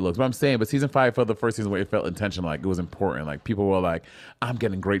have great looks, but I'm saying, but season 5 felt the first season where it felt intentional, like it was important, like people were like, I'm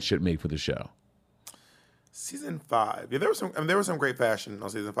getting great shit made for the show. Season 5, yeah, there was some great fashion on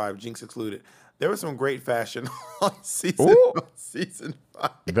season 5, Jinx excluded. There was some great fashion on season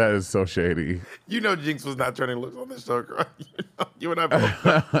 5. That is so shady. Jinx was not turning looks on this show, girl. You and I both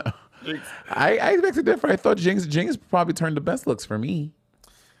know. Jinx. I expect it different. I thought Jinx probably turned the best looks for me.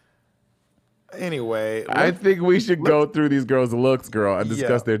 Anyway, I think we should go through these girls' looks, girl, and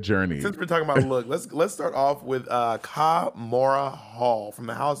discuss their journey. Since we're talking about look, let's start off with Kamora Hall from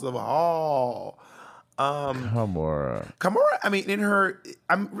the House of Hall. Kamora. I mean,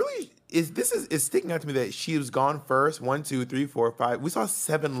 it's sticking out to me that she was gone first. 1, 2, 3, 4, 5. We saw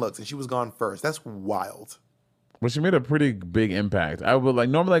 7 looks, and she was gone first. That's wild. Well, she made a pretty big impact. I would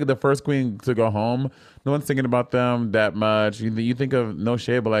normally the first queen to go home. No one's thinking about them that much. You think of No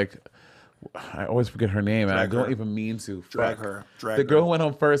Shade, but like I always forget her name, and I don't even mean to. Drag her. The girl who went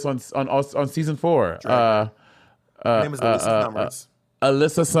home first on season 4. Her name is Alyssa Summers.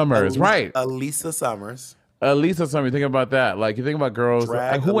 Alyssa Summers, right? Alyssa Summers. Alyssa Summers. You think about that. Like, you think about girls.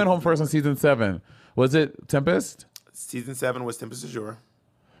 Who went home first on season 7? Was it Tempest? Season 7 was Tempest Azure.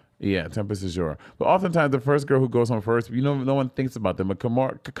 Yeah, Tempest Azure. But oftentimes, the first girl who goes home first, no one thinks about them. But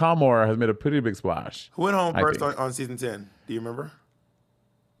Kamora has made a pretty big splash. Who went home first on season 10? Do you remember?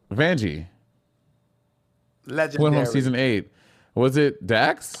 Vanjie. Legendary. Who went home season 8? Was it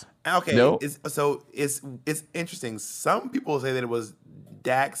Dax? Okay, no. It's interesting. Some people say that it was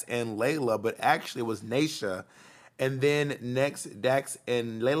Dax and Layla, but actually it was Naysha. And then next, Dax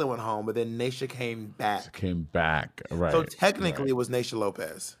and Layla went home, but then Naysha came back. Right. So technically it was Naysha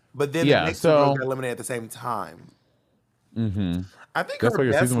Lopez. But then the next two girls got eliminated at the same time. Mm-hmm. I think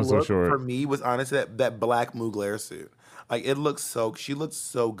her best look for me was honestly that black Mugler suit. Like, she looked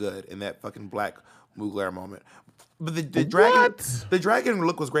so good in that fucking black Mugler moment. But the dragon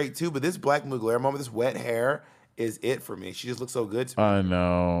look was great too, but this black Mugler moment, this wet hair, is it for me. She just looked so good to me. I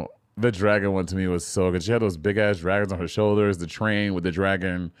know. The dragon one to me was so good. She had those big ass dragons on her shoulders, the train with the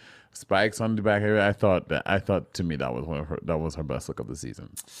dragon spikes on the back of it. I thought to me that was her best look of the season,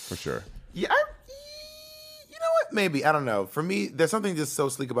 for sure. Yeah, you know what? Maybe, I don't know. For me, there's something just so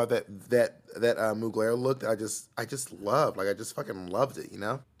sleek about that Mugler look that I just love. Like, I just fucking loved it,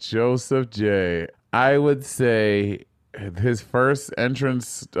 Joseph J. I would say his first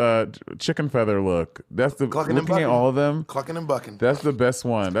entrance chicken feather look. That's looking at all of them. Clucking and bucking. That's the best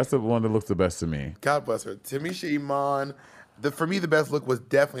one. That's the one that looks the best to me. God bless her. Tamisha Iman. For me, the best look was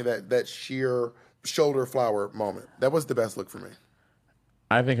definitely that sheer shoulder flower moment. That was the best look for me.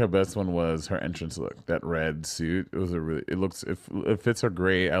 I think her best one was her entrance look. That red suit. It fits her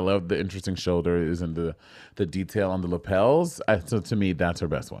great. I love the interesting shoulders and the detail on the lapels. So to me, that's her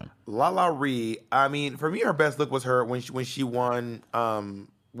best one. Lala Ree. I mean, for me, her best look was her when she won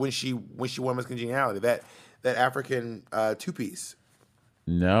Miss Congeniality. That African 2-piece.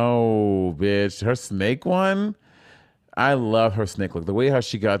 No, bitch. Her snake one. I love her snake look. The way how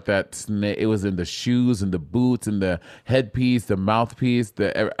she got that snake, it was in the shoes and the boots and the headpiece, the mouthpiece.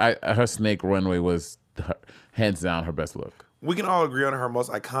 Her snake runway was hands down her best look. We can all agree on her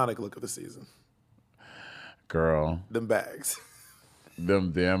most iconic look of the season. Girl. Them bags.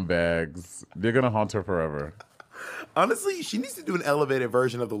 Them damn bags. They're going to haunt her forever. Honestly, she needs to do an elevated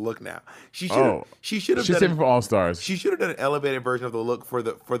version of the look now. She should have. She's saving for All Stars. She should have done an elevated version of the look for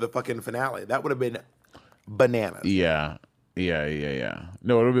the fucking finale. That would have been bananas. Yeah. No,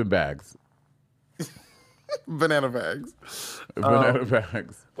 it would have been bags. Banana bags. Banana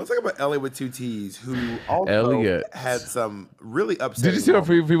bags. Let's talk about Elliot with two T's, who also Elliot had some really upsetting. Did you see what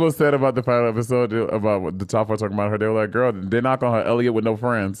moments. people said about the final episode about what the top four talking about her? They were like, "Girl, they knock on her Elliot with no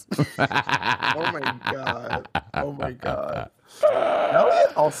friends." Oh my god! Oh my god!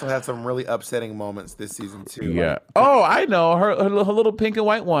 Elliot also had some really upsetting moments this season too. Yeah. Like, Oh, I know her little pink and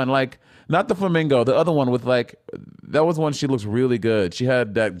white one, like not the flamingo, the other one with like that was one. She looks really good. She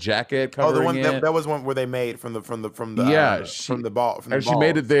had that jacket covering the one it. that was one where they made from the She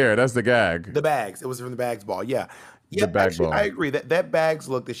made it there. That's the gag. The bags. It was from the bags ball. Yeah. Yeah, The bag actually, ball. I agree. That bags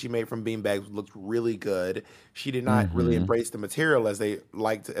look that she made from bean bags looked really good. She did not really embrace the material as they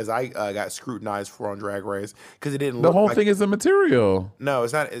liked, as I got scrutinized for on Drag Race, because it didn't The look whole like, thing is the material. No,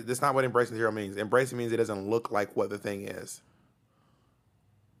 it's not. It's not what embracing material means. Embracing means it doesn't look like what the thing is.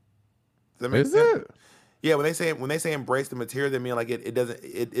 Does that make Is sense? it? Yeah, when they say embrace the material, they mean like it doesn't.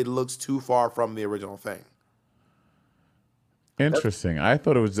 It looks too far from the original thing. Interesting. I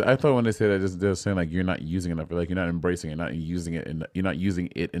thought when they said that, they're saying like you're not using enough, like you're not embracing it, not using it, you're not using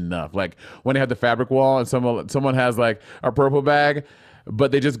it enough. Like when they have the fabric wall and someone has like a purple bag,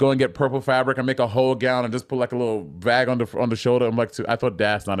 but they just go and get purple fabric and make a whole gown and just put like a little bag on the shoulder. I'm like, I thought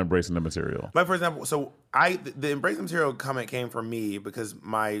that's not embracing the material. Like for example, so the embrace the material comment came from me because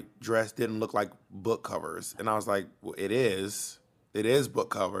my dress didn't look like book covers, and I was like, well, it is. It is book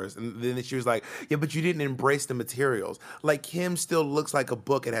covers. And then she was like, yeah, but you didn't embrace the materials. Like Kim still looks like a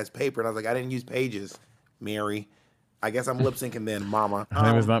book. It has paper. And I was like, I didn't use pages, Mary. I guess I'm lip syncing then, Mama. Her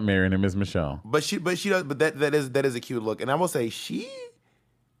name is not Mary. Her name is Michelle. But she does. But that is a cute look. And I will say she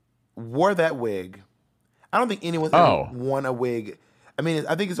wore that wig. I don't think anyone's ever worn a wig. I mean,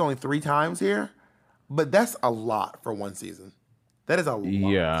 I think it's only 3 times here, but that's a lot for one season. That is a lot.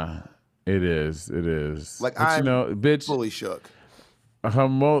 Yeah, it is. It is. Like but bitch, fully shook. Her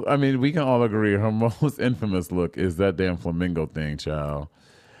most, I mean, we can all agree her most infamous look is that damn flamingo thing, child.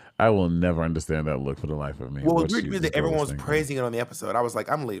 I will never understand that look for the life of me. Well, it weird that everyone was praising it on the episode. I was like,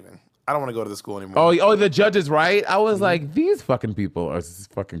 I'm leaving. I don't want to go to the school anymore. Oh, the judges, right? I was like, these fucking people are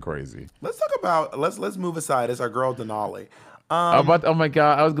fucking crazy. Let's talk about let's move aside. It's our girl Denali. Oh my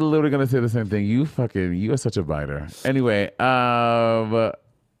god, I was literally gonna say the same thing. You are such a biter. Anyway, her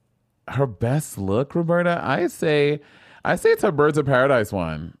best look, Roberta, I say it's her Birds of Paradise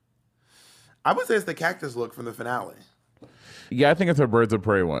one. I would say it's the cactus look from the finale. Yeah, I think it's her Birds of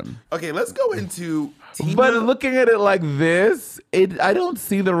Prey one. Okay, let's go into Tina. But looking at it like this, I don't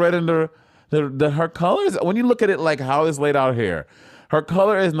see the red in her colors. When you look at it like how it's laid out here, her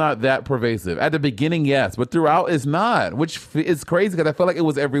color is not that pervasive. At the beginning, yes, but throughout it's not, which is crazy because I feel like it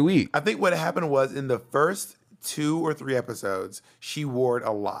was every week. I think what happened was in the first 2 or 3 episodes, she wore it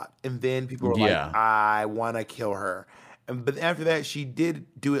a lot. And then people were like, I want to kill her. But after that, she did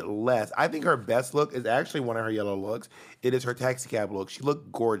do it less. I think her best look is actually one of her yellow looks. It is her taxi cab look. She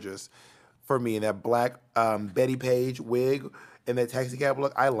looked gorgeous for me in that black Betty Page wig and that taxi cab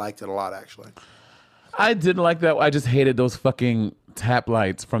look. I liked it a lot, actually. I didn't like that. I just hated those fucking tap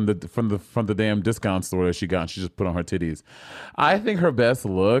lights from the damn discount store that she got. And she just put on her titties. I think her best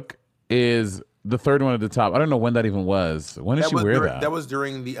look is the third one at the top. I don't know when that even was. When did she wear that? That was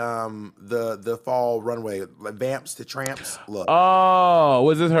during the fall runway, like Vamps to Tramps look. Oh,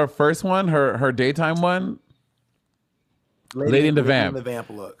 was it her first one? Her daytime one? Lady in the Vamp. The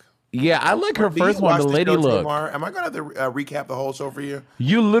Vamp look. Yeah, I like her first one, the lady look. Tamar? Am I gonna have to recap the whole show for you?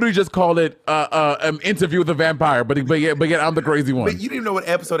 You literally just called it an interview with a vampire, but yet I'm the crazy one. But you didn't even know what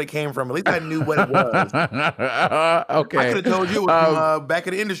episode it came from. At least I knew what it was. Okay, I could have told you it was from back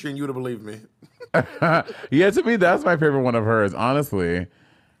in the industry, and you would have believed me. Yeah, to me, that's my favorite one of hers, honestly.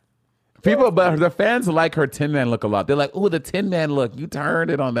 But the fans like her Tin Man look a lot. They're like, "Oh, the Tin Man look! You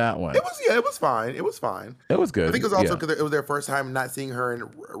turned it on that one." It was fine. It was fine. It was good. I think it was also because it was their first time not seeing her in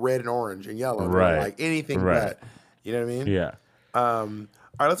red and orange and yellow. Right. Like anything but. You know what I mean? Yeah. All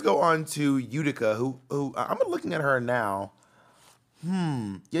right, let's go on to Utica, who I'm looking at her now.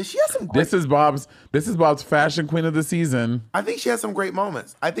 Yeah, she has some great... This is Bob's fashion queen of the season. I think she has some great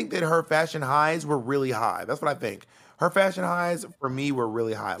moments. I think that her fashion highs were really high. That's what I think. Her fashion highs for me were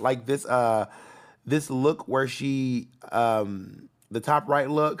really high. Like this look where she the top right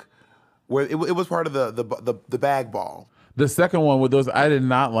look where it was part of the bag ball. The second one with those, I did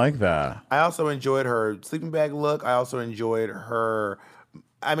not like that. I also enjoyed her sleeping bag look. I also enjoyed her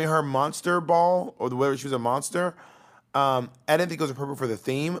monster ball, or the way she was a monster. I didn't think it was appropriate for the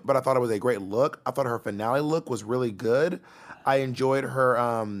theme, but I thought it was a great look. I thought her finale look was really good. I enjoyed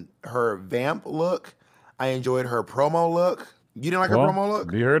her vamp look. I enjoyed her promo look. You didn't like her promo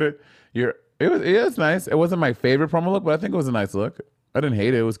look? You heard it. It was nice. It wasn't my favorite promo look, but I think it was a nice look. I didn't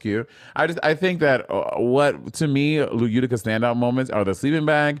hate it. It was cute. I think that what to me Utica's standout moments are the sleeping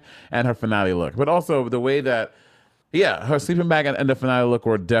bag and her finale look, but also the way that her sleeping bag and the finale look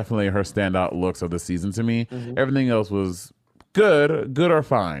were definitely her standout looks of the season to me. Mm-hmm. Everything else was good or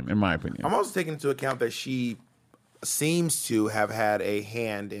fine in my opinion. I'm also taking into account that she seems to have had a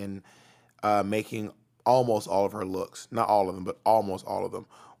hand in making almost all of her looks, not all of them, but almost all of them.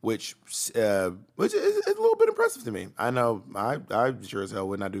 Which is a little bit impressive to me. I know I sure as hell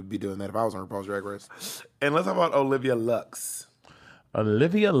would not be doing that if I was on RuPaul's Drag Race. And let's talk about Olivia Lux.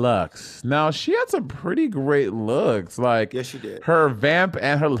 Olivia Lux. Now she had some pretty great looks. Like yes, she did. Her vamp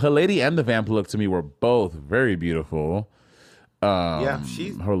and her Lady and the Vamp look to me were both very beautiful. Her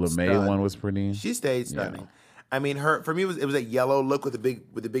LeMay one was pretty. She stayed stunning. Yeah. I mean, for me it was a yellow look with a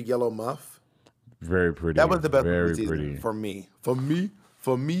big yellow muff. Very pretty. That was the best very season pretty for me. For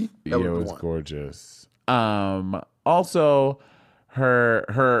me, that was the one. Gorgeous. Also,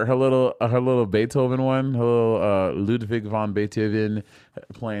 her little Beethoven one, her little Ludwig von Beethoven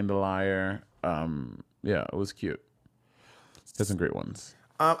playing the lyre. It was cute. There's some great ones.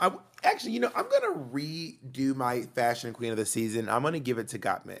 I'm gonna redo my fashion queen of the season. I'm gonna give it to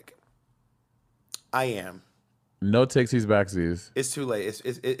Gottmik. I am. No takesies backsies. It's too late.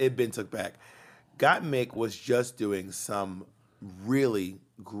 It been took back. Gottmik was just doing some really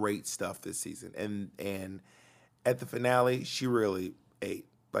great stuff this season, and at the finale she really ate.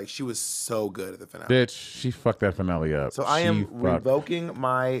 Like, she was so good at the finale. Bitch, she fucked that finale up. So I am revoking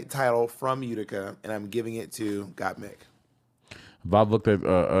my title from Utica and I'm giving it to Gottmik. Bob looked at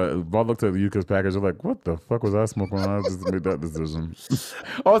Utica's package. I'm like, what the fuck was I smoking when I just made that decision?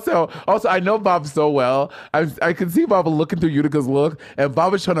 also, I know Bob so well. I can see Bob looking through Utica's look, and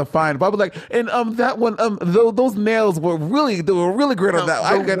Bob was trying to find. Bob was like, and that one, those nails were really great on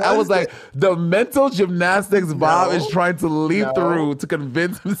that. I was like, the mental gymnastics Bob is trying to leap through to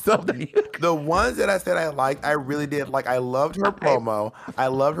convince himself that the ones that I said I liked, I really did. Like, I loved her promo. I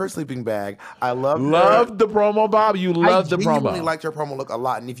loved her sleeping bag. I loved the promo, Bob. You loved the promo. Liked her promo look a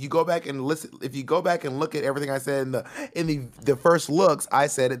lot, and if you go back and look at everything I said in the first looks, I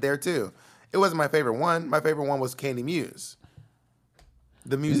said it there too. It wasn't my favorite one. My favorite one was Candy Muse.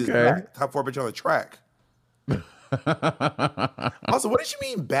 The Muse is back. Top 4 bitch on the track. Also, what does she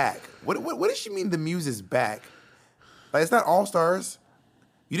mean back? What does she mean the Muse is back? Like, it's not All Stars.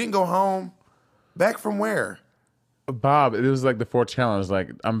 You didn't go home. Back from where? Bob, it was like the 4th challenge.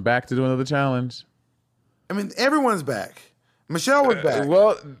 Like, I'm back to do another challenge. I mean, everyone's back. Michelle was back.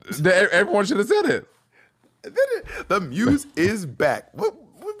 Well, everyone should have said it. The Muse is back. What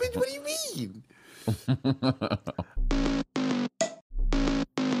do you mean?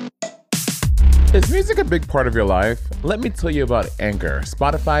 Is music a big part of your life? Let me tell you about Anchor,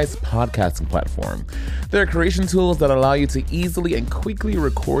 Spotify's podcasting platform. There are creation tools that allow you to easily and quickly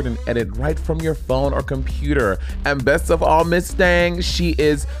record and edit right from your phone or computer. And best of all, Miss Stang, she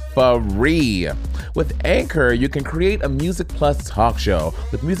is free. With Anchor, you can create a Music Plus talk show.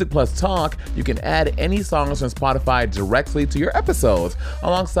 With Music Plus Talk, you can add any songs from Spotify directly to your episodes,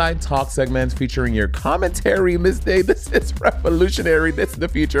 alongside talk segments featuring your commentary. Miss Stang, this is revolutionary. This is the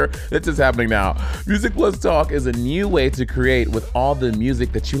future. This is happening now. Music Plus Talk is a new way to create with all the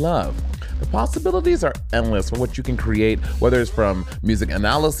music that you love. The possibilities are endless for what you can create, whether it's from music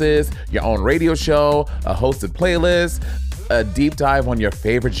analysis, your own radio show, a hosted playlist, a deep dive on your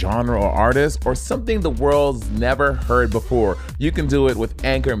favorite genre or artist, or something the world's never heard before. You can do it with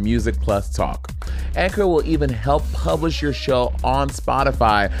Anchor Music Plus Talk. Anchor will even help publish your show on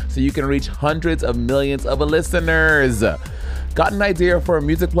Spotify so you can reach hundreds of millions of listeners. Got an idea for a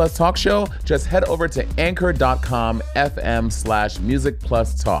Music Plus talk show? Just head over to anchor.com/Music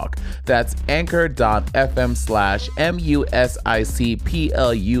Plus Talk. That's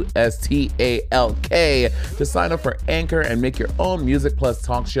anchor.fm/MusicPlusTalk to sign up for Anchor and make your own Music Plus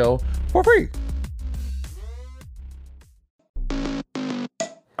talk show for free.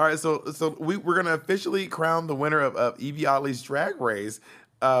 All right, so we're gonna officially crown the winner of Evie Oddly's Drag Race.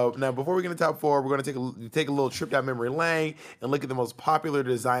 Now, before we get into top 4, we're going to take a little trip down memory lane and look at the most popular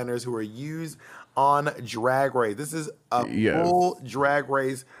designers who are used on Drag Race. This is a full Drag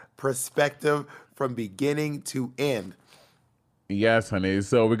Race perspective from beginning to end. Yes, honey.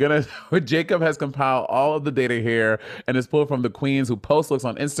 So Jacob has compiled all of the data here and is pulled from the queens who post looks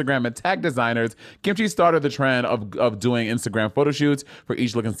on Instagram and tag designers. Kimchi started the trend of doing Instagram photo shoots for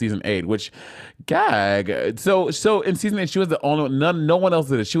each look in season 8, which gag. So in season 8, she was the only one, no one else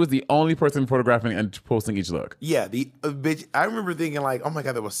did it. She was the only person photographing and posting each look. Yeah, the bitch. I remember thinking like, oh my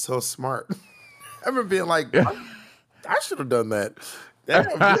God, that was so smart. I remember being like, I should have done that.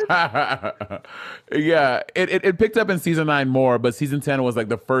 Yeah, it picked up in season 9 more, but season 10 was like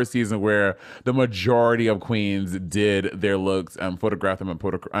the first season where the majority of queens did their looks and photograph them and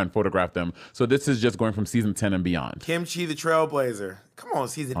photograph them. So this is just going from season 10 and beyond. Kimchi the Trailblazer. Come on,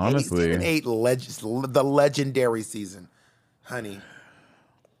 season 8. Honestly. Season 8, the legendary season. Honey.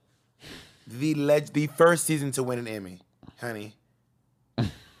 The first season to win an Emmy. Honey.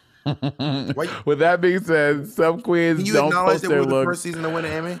 With that being said, some queens don't post their looks. The looks. first season to win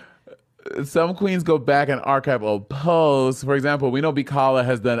an Emmy? Some queens go back and archive old posts. For example, we know Bikala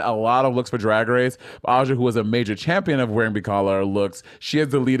has done a lot of looks for Drag Race. Aja, who was a major champion of wearing Bikala looks, she has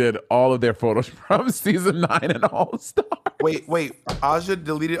deleted all of their photos from season 9 and All Stars. Wait. Aja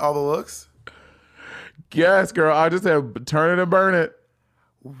deleted all the looks? Yes, girl. I just said turn it and burn it.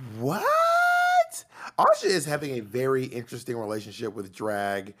 What? Aja is having a very interesting relationship with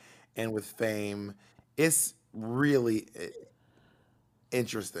drag and with fame. It's really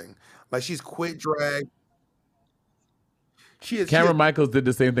interesting. Like, she's quit drag. Cameron Michaels did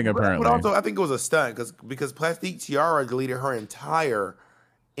the same thing apparently. But also, I think it was a stunt because Plastique Tiara deleted her entire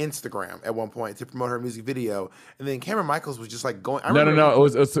Instagram at one point to promote her music video, and then Cameron Michaels was just like going. No.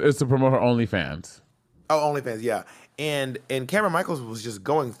 It's to promote her OnlyFans. Oh, OnlyFans, yeah. And Cameron Michaels was just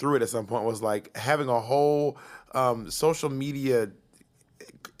going through it at some point. Was like having a whole social media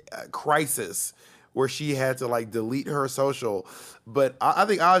crisis where she had to like delete her social. But I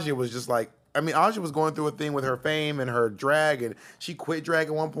think Aja was just like, Aja was going through a thing with her fame and her drag, and she quit drag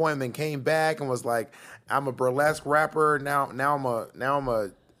at one point and then came back and was like, I'm a burlesque rapper. Now I'm a.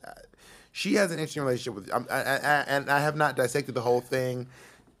 She has an interesting relationship with, and I have not dissected the whole thing.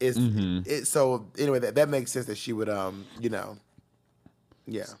 So anyway, that makes sense that she would,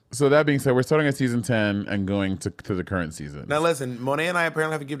 yeah. So that being said, we're starting at season 10 and going to the current season. Now listen, Monet and I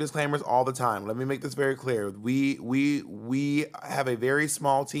apparently have to give disclaimers all the time. Let me make this very clear. We have a very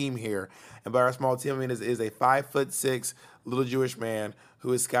small team here, and by our small team, I mean is a 5'6" little Jewish man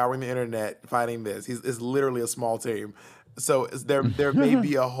who is scouring the internet finding this. It's literally a small team. So there may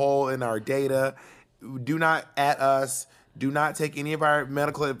be a hole in our data. Do not at us. Do not take any of our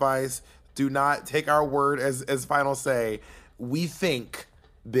medical advice. Do not take our word as final say. We think,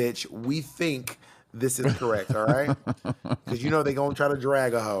 bitch, this is correct, all right? Because they're going to try to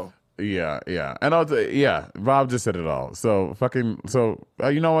drag a hoe. Yeah. And Rob just said it all. So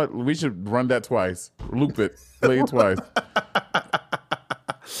you know what? We should run that twice. Loop it. Play it twice.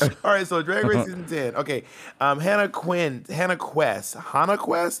 All right, so Drag Race season 10. Okay, Hannah Quest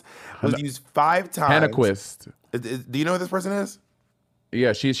was used 5 times. Hannah Quest. Do you know who this person is?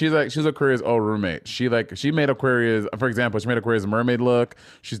 Yeah, she's Aquaria's old roommate. She made Aquaria's, for example, she made Aquaria's mermaid look.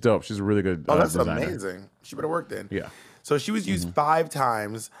 She's dope. She's a really good that's designer. Amazing. She better work then. Yeah. So she was used 5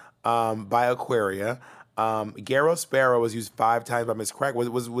 times by Aquaria. Garrow Sparrow was used 5 times by Miss Crack. Was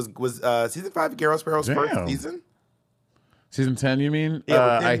season 5 Garrow Sparrow's first season? Season 10, you mean?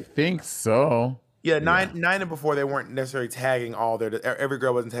 I think so. Yeah, 9 and before they weren't necessarily tagging every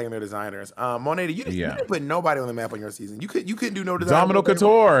girl wasn't tagging their designers. Monet, you didn't put nobody on the map on your season. You couldn't do no design. Domino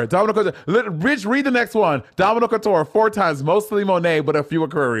Couture. Rich, read the next one. Domino Couture 4 times, mostly Monet, but a few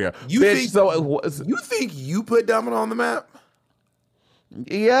Aquaria. You think you put Domino on the map?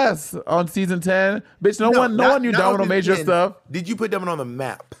 Yes, on season 10. Bitch, no one knew Domino made your stuff. Did you put Domino on the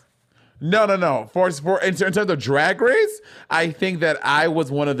map? No. In terms of Drag Race, I think that I was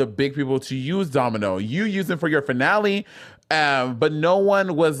one of the big people to use Domino. You used it for your finale, but no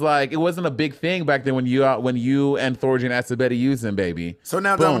one was like, it wasn't a big thing back then when you and Thorgy and Acibeti used him, baby. So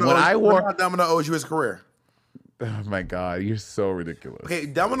now Domino owes you his career. Oh my God, you're so ridiculous. Okay,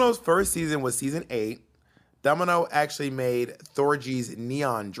 Domino's first season was season 8. Domino actually made Thorgy's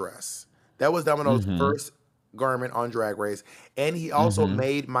neon dress. That was Domino's first garment on Drag Race, and he also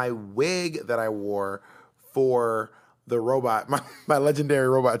made my wig that I wore for the robot, my legendary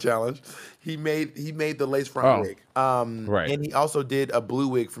robot challenge. He made the lace front wig, right, and he also did a blue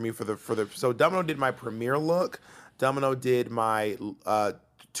wig for me for the. So Domino did my premiere look. Domino did my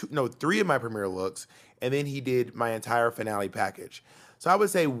 3 of my premiere looks, and then he did my entire finale package. So I would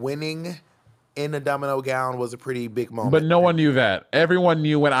say winning in a Domino gown was a pretty big moment. But no one knew that. Everyone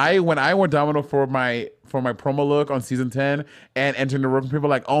knew when I wore Domino for my promo look on season 10 and entering the room, people were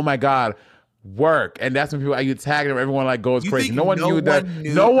like, oh my God, work. And that's when you tag them, everyone like goes crazy. No one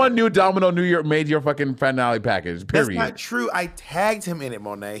knew Domino made your fucking finale package. Period. That's not true. I tagged him in it,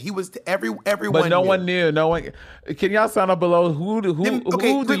 Monet. He was everyone. But no one knew. No one. Can y'all sign up below? Who do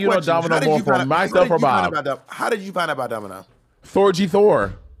you know Domino more from? Myself or Bob? How did you find out about Domino? Thor.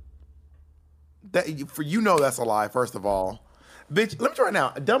 That's a lie, first of all. Bitch, let me try it now.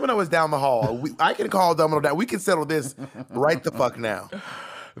 Domino is down the hall. I can call Domino down. We can settle this right the fuck now.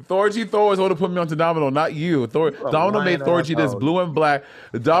 Thorgy Thor was the one to put me onto Domino, not you. Domino made Thorgy this blue and black.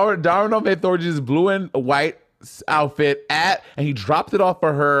 Domino made Thorgy this blue and white outfit and he dropped it off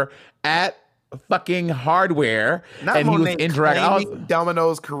for her at fucking Hardware. Not and he was interacting.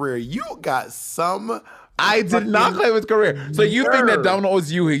 Domino's career. You got some. I did not claim his career. So you think that Domino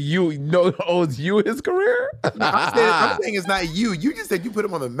owes you his career? No, I'm saying it's not you. You just said you put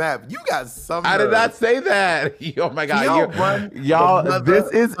him on the map. You got some. I did not say that. Oh my God. Y'all, this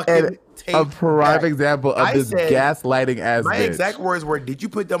is a prime example of this gaslighting ass My bitch. exact words were, did you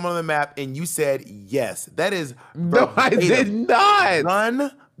put them on the map? And you said yes. That is no, I did not.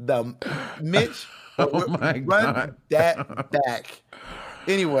 Run the Mitch. Oh my run God. that back.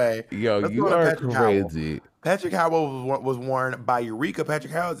 Anyway, yo, you are crazy. Howell. Patrick Howell was worn by Eureka.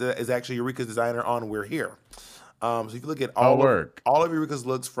 Patrick Howell is actually Eureka's designer on We're Here. So if you look at all of Eureka's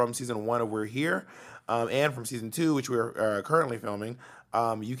looks from season 1 of We're Here, and from season 2, which we're currently filming,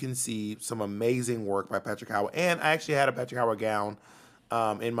 you can see some amazing work by Patrick Howell. And I actually had a Patrick Howell gown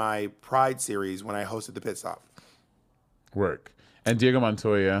in my Pride series when I hosted the pit stop. Work. And Diego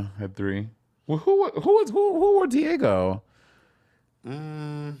Montoya had 3. Well, who wore Diego?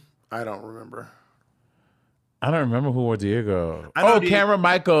 I don't remember. I don't remember who wore Diego. Cameron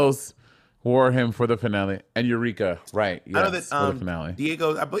Michaels wore him for the finale. And Eureka, right. Yes, I know that for the finale.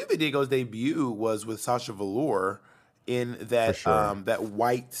 I believe that Diego's debut was with Sasha Velour in that that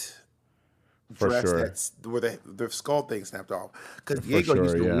white dress where the skull thing snapped off. Because Diego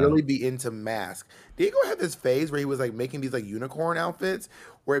used to really be into mask. Diego had this phase where he was like making these like unicorn outfits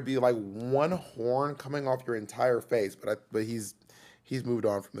where it'd be like one horn coming off your entire face. But he's moved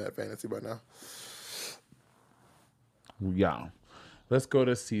on from that fantasy by now. Yeah. Let's go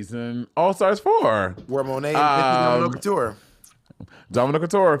to season All-Stars 4. Where Monet Domino Couture. Domino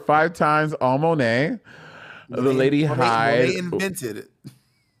Couture, 5 times all Monet. The Lady Hyde. Monet invented it.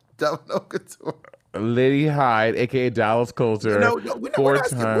 Domino Couture. Lady Hyde, a.k.a. Dallas Coulter.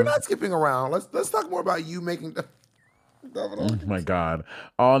 We're not skipping around. Let's talk more about you making Domino. Oh, my God.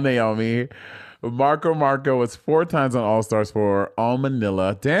 All Naomi. Marco was 4 times on All-Stars 4. All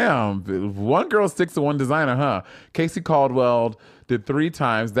Manila. Damn. One girl sticks to one designer, huh? Casey Caldwell did 3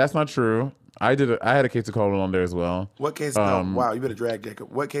 times. That's not true. I had a Casey Caldwell on there as well. What Casey Caldwell? Wow, you better drag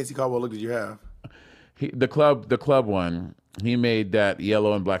Jacob. What Casey Caldwell look did you have? The club one. He made that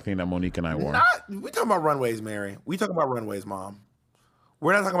yellow and black thing that Monique and I wore. We talking about runways, Mary. We talking about runways, Mom.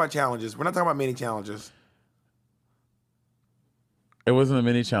 We're not talking about challenges. We're not talking about mini challenges. It wasn't a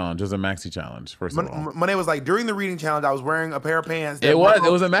mini challenge. It was a maxi challenge, first of all. Monet was like, during the reading challenge, I was wearing a pair of pants. It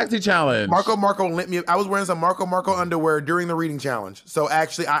was a maxi challenge. Marco lent me. I was wearing some Marco underwear during the reading challenge. So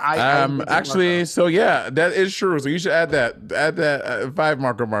actually, so yeah, that is true. So you should add that 5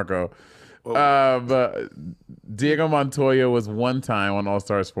 Marco. Diego Montoya was 1 time on All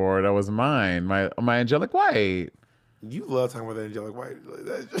Stars 4. That was mine. My Angelic White. You love talking about that Angelic White.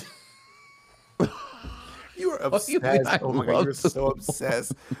 You are obsessed. Oh my God, you're so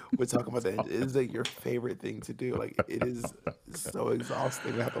obsessed with talking about that. It is like your favorite thing to do. Like it is so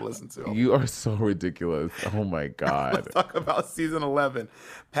exhausting to have to listen to. You are so ridiculous. Oh my God. Let's talk about season 11.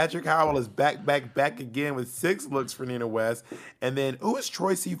 Patrick Howell is back again with 6 looks for Nina West. And then who is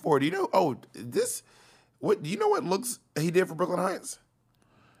Troy C4? Do you know? Do you know what looks he did for Brooklyn Heights?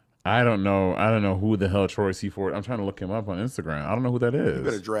 I don't know who the hell Troy C. Ford. I'm trying to look him up on Instagram. I don't know who that is. You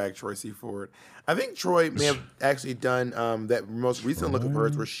better drag Troy C. Ford. I think Troy may have actually done that most recent look of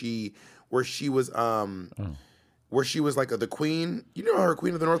hers where she was like the queen. You know her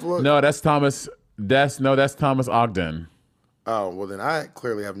Queen of the North look? No, that's Thomas. That's Thomas Ogden. Oh, well then I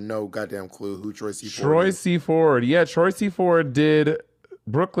clearly have no goddamn clue who Troy C. Ford is. Troy C. Ford. Yeah, Troy C. Ford did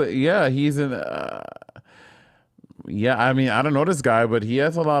Brooklyn. Yeah, he's in yeah, I mean, I don't know this guy, but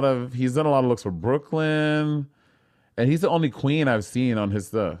he's done a lot of looks for Brooklyn, and he's the only queen I've seen on his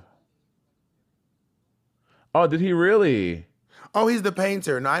stuff. Oh, did he really? Oh, he's the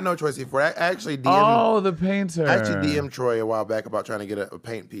painter. No, I know Troy C. Ford. I actually DM'd. Oh, the painter. I actually DM'd Troy a while back about trying to get a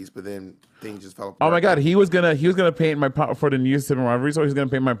paint piece, but then things just fell apart. Oh my God, he was gonna paint for the new Sibling rivalry, so he's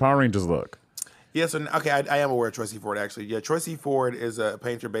gonna paint my Power Rangers look. Yeah, so okay, I am aware of Troy C. Ford actually. Yeah, Troy C. Ford is a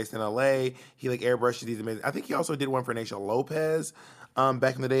painter based in LA. He like airbrushes these amazing. I think he also did one for Naisha Lopez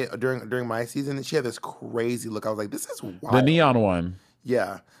back in the day during my season. And she had this crazy look. I was like, this is wild. The neon one.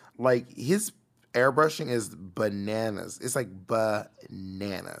 Yeah, like his airbrushing is bananas. It's like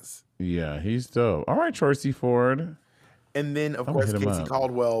bananas. Yeah, he's dope. All right, Troy C. Ford. And then, of I'm gonna course, hit him Casey up.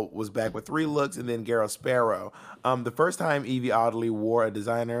 Caldwell was back with 3 looks, and then Gareth Sparrow. The first time Evie Oddly wore a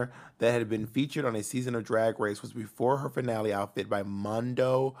designer that had been featured on a season of Drag Race was before her finale outfit by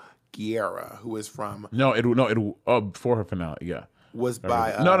Mondo Guerra, who is from Before her finale, yeah. was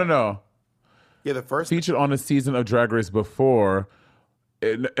by No. yeah, the first Featured on a season of Drag Race before.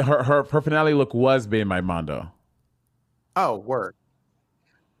 Her finale look was being by Mondo. oh word.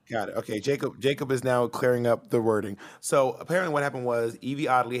 Got it. Okay, Jacob is now clearing up the wording. So apparently, what happened was Evie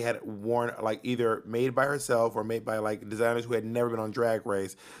Oddly had worn like either made by herself or made by like designers who had never been on Drag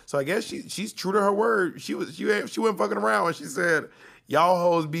Race. So I guess she's true to her word. She went fucking around when she said, "Y'all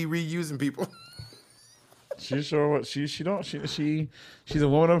hoes be reusing people." She's she's a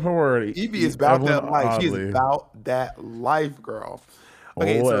woman of her word. Evie is about Evelyn that life. She is Oddly. about that life, girl.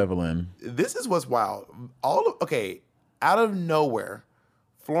 Okay, Oh, so Evelyn. this is what's wild. Out of nowhere,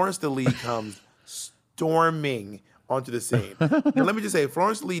 Florence DeLee comes storming onto the scene. And let me just say,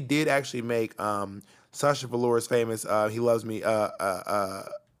 Florence DeLee did actually make Sasha Velour's famous "He Loves Me"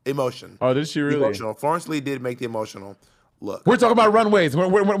 emotion. Oh, did she really? Emotional. Florence DeLee did make the emotional look. We're talking about runways.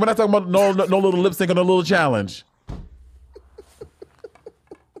 We're not talking about no little lip sync or no little challenge.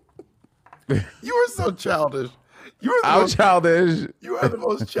 You are so childish. I'm childish. You are the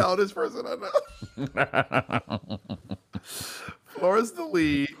most childish person I know. Florence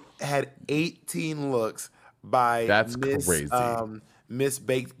DeLee had 18 looks by That's crazy. Miss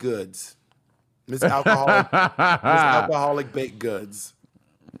Baked Goods. Miss Alcoholic Baked Goods.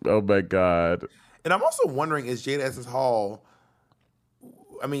 Oh my God. And I'm also wondering, is Jada Essence Hall,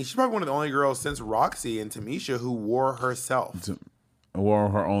 I mean, she's probably one of the only girls since Roxy and Tamisha who wore herself. Wore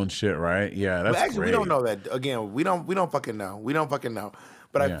her own shit, right? Yeah, that's Actually, great. we don't know that. Again, we don't fucking know. We don't fucking know.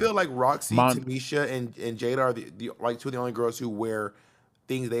 But I feel like Roxy, Tamisha, and Jada are the like two of the only girls who wear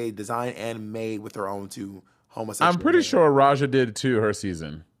things they designed and made with their own two homosexual. I'm pretty sure Raja did too her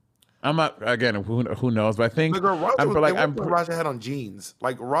season. I'm not, again, who knows, but I think Raja had on jeans.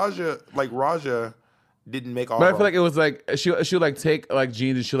 Like Raja didn't make all. But I feel like it was like she would like take like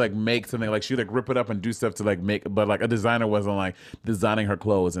jeans and she like make something, like she like rip it up and do stuff to like make, but like a designer wasn't like designing her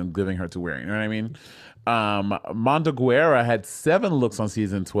clothes and giving her to wearing. You know what I mean? Monteguera had 7 looks on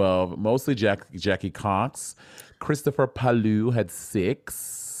season 12, mostly Jackie Cox. Christopher Palu had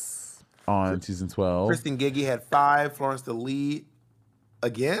 6 on season 12. Kristen Gigi had 5. Florence DeLee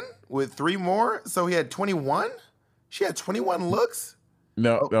again with 3 more. So he had 21. She had 21 looks.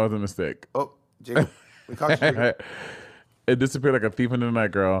 No, that was a mistake. Oh, Jacob. We caught you, Jacob. It disappeared like a thief in the night,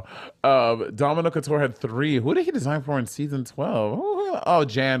 girl. Domino Couture had 3. Who did he design for in season 12? Oh,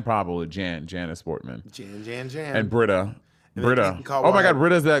 Jan, probably. Jan is Sportman. Jan. And Britta. Oh my God,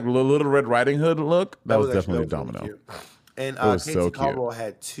 Britta's that Little Red Riding Hood look. That was definitely Domino. Really and Casey so Caldwell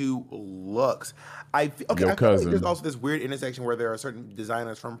had 2 looks. I feel like there's also this weird intersection where there are certain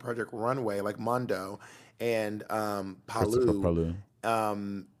designers from Project Runway, like Mondo and Palu. Are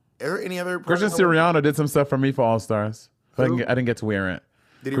there any other? Christian Siriano did some stuff for me for All Stars. I didn't get to wear it.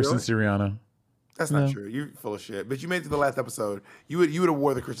 Did he Christian really? Siriano. That's not true. You're full of shit. But you made it to the last episode. You would have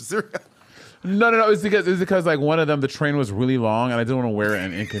wore the Christian Siriano. No. It's because like one of them, the train was really long and I didn't want to wear it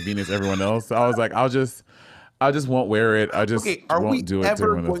and inconvenience everyone else. So I was like, I just won't wear it. I just won't do it. Are we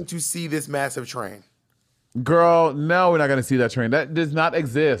ever going to see this massive train? Girl, no, we're not going to see that train. That does not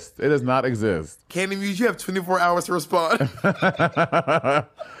exist. It does not exist. Candy Muse, you have 24 hours to respond.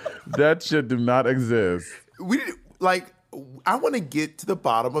 That shit do not exist. I want to get to the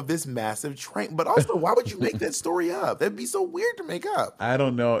bottom of this massive train, but also, why would you make that story up? That'd be so weird to make up. I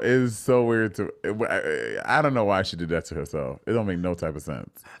don't know. It's so weird I don't know why she did that to herself. It don't make no type of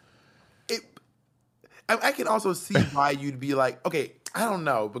sense. I can also see why you'd be like, okay, I don't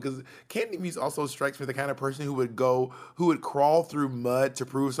know, because Candy Muse also strikes me the kind of person who would crawl through mud to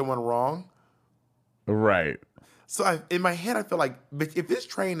prove someone wrong. Right. So in my head, I feel like if this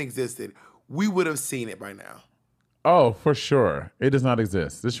train existed, we would have seen it by now. Oh, for sure. It does not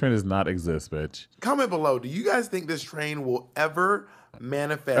exist. This train does not exist, bitch. Comment below. Do you guys think this train will ever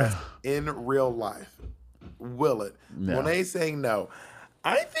manifest in real life? Will it? No. Monet's saying no.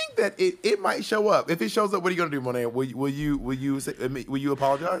 I think that it might show up. If it shows up, what are you gonna do, Monet? Will you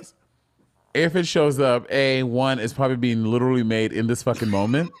apologize? If it shows up, one is probably being literally made in this fucking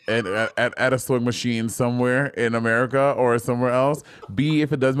moment at a sewing machine somewhere in America or somewhere else. B,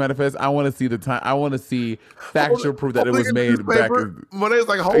 if it does manifest, I want to see the time. I want to see factual proof that it was made back. Monet's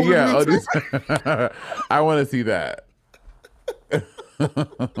like, hold yeah, I want to see that.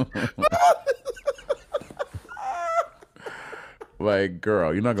 Like,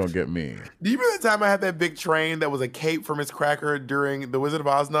 girl, you're not gonna get me. Do you remember the time I had that big train that was a cape for Miss Cracker during the Wizard of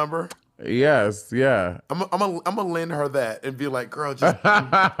Oz number? Yes, yeah. I'm gonna lend her that and be like, girl, just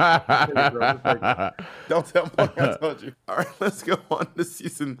don't tell Mike I told you. All right, let's go on to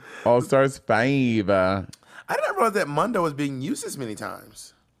season. All Stars 5. I didn't realize that Mondo was being used this many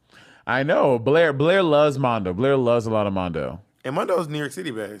times. I know. Blair loves Mondo. Blair loves a lot of Mondo. And Mondo is New York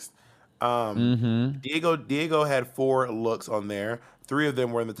City based. Diego had 4 looks on there. 3 of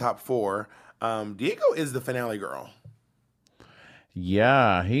them were in the top 4. Diego is the finale girl.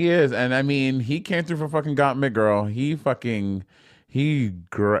 Yeah, he is. And I mean, he came through for fucking Got Me Girl. He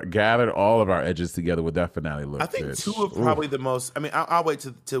gathered all of our edges together with that finale look. I think 2 of probably the most. I mean, I'll wait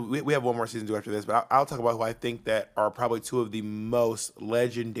till we have one more season to do after this, but I'll talk about who I think that are probably 2 of the most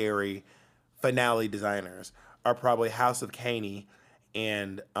legendary finale designers are probably House of Caney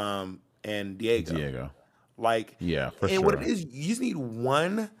and Diego. Like, yeah, for sure. And what it is, you just need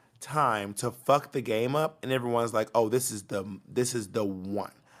one time to fuck the game up, and everyone's like, "Oh, this is the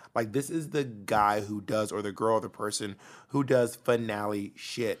one." Like, this is the guy who does, or the girl, or the person who does finale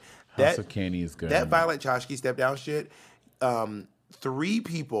shit. House of Caney is good. That Violet Chachki step down shit. 3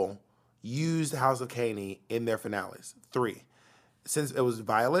 people used House of Caney in their finales. 3, since it was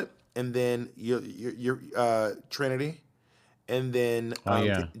Violet, and then your Trinity. And then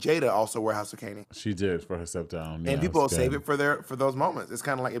Jada also wore House of Caney. She did for her step down. Yeah, and people will save it for those moments. It's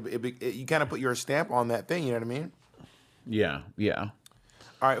kind of like you kind of put your stamp on that thing. You know what I mean? Yeah, yeah.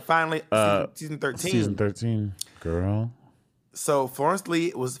 All right, finally, season 13. Season 13, girl. So Florence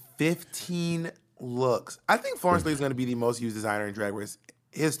Lee was 15 looks. I think Florence Lee is going to be the most used designer in Drag Race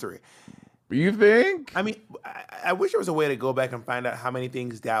history. You think? I mean, I wish there was a way to go back and find out how many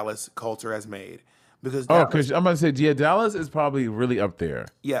things Dallas Coulter has made. Because I'm about to say, yeah, Dallas is probably really up there.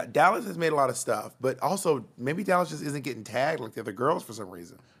 Yeah, Dallas has made a lot of stuff, but also maybe Dallas just isn't getting tagged like the other girls for some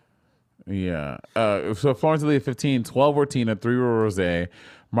reason. Yeah. So Florence Lee 15, 12 were Tina, 3 were Rosé.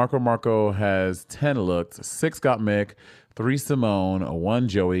 Marco has 10 looks, 6 got Mick, 3 Simone, 1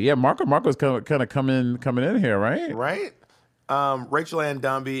 Joey. Yeah, Marco's kind of coming in here, right? Right. Rachel Ann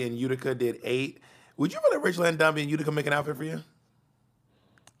Dumby and Utica did 8. Would you ever let Rachel Ann Dumby and Utica make an outfit for you?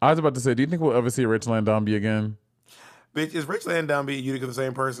 I was about to say, do you think we'll ever see Rachel Ann Dombey again? Bitch, is Rachel Ann Dombey and Utica the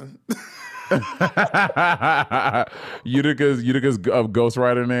same person? Utica's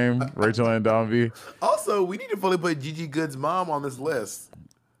ghostwriter name, Rachel Ann Dombey. Also, we need to fully put Gigi Good's mom on this list.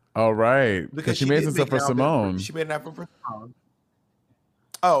 All right. Because she made some stuff for Simone. She made an outfit for Simone.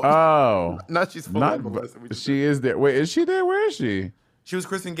 Oh. No, she's fully on the list. She is there. Wait, is she there? Where is she? She was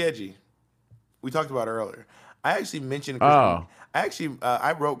Kristen Gedge. We talked about her earlier. I actually mentioned Kristen.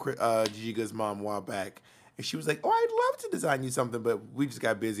 I wrote Gigi Good's mom a while back, and she was like, "Oh, I'd love to design you something, but we just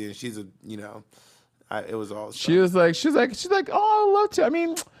got busy." And she's it was all. She's like, "Oh, I'd love to. I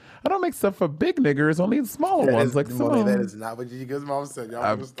mean, I don't make stuff for big niggers, only smaller ones like Simone." That is not what Gigi Good's mom said. Y'all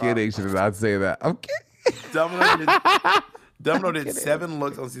I'm kidding. She did not say that. I'm kidding. Domino did 7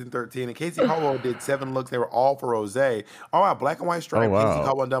 looks on season 13, and Casey Caldwell did 7 looks. They were all for Rosé. Oh wow, Black and White Stripe, Casey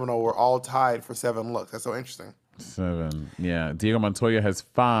Caldwell and Domino were all tied for 7 looks. That's so interesting. 7, yeah. Diego Montoya has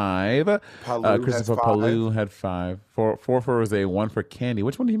 5. Christopher Palu had 5. 4 for Rosé, 1 for Candy.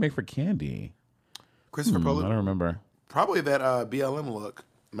 Which one did he make for Candy? Christopher Palu. I don't remember. Probably that BLM look,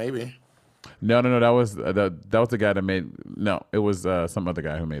 maybe. No. That was the guy that made. No, it was some other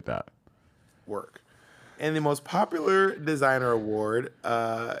guy who made that work. And the most popular designer award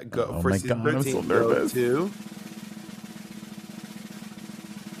for season 13 I'm so nervous. goes to.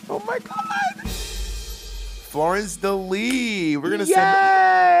 Oh my God. Florence DeLee. We're gonna send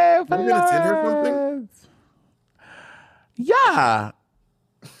her something. Yeah.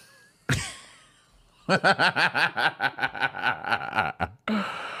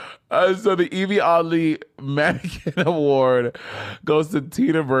 So the Evie Oddly Mannequin Award goes to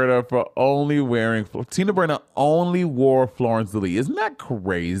Tina Burner for only wearing. Tina Burner only wore Florence DeLee. Isn't that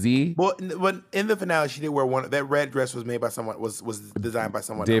crazy? Well, but in the finale, she did wear one. That red dress was made by someone. Was designed by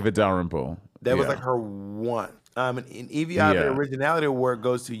someone. David Dalrymple. That was like her one. And Evie Oddly Originality Award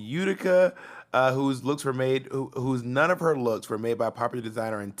goes to Utica, whose looks were made. Whose none of her looks were made by a popular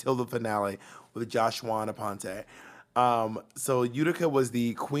designer until the finale with Joshua Aponte. So Utica was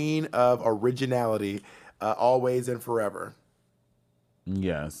the queen of originality, always and forever.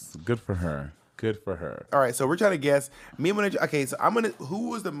 Yes, good for her. Good for her. All right, so we're trying to guess. Who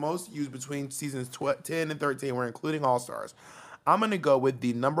was the most used between seasons 10 and 13? We're including All Stars. I'm gonna go with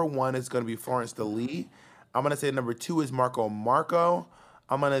the number 1 is gonna be Florence DeLee. I'm gonna say number 2 is Marco.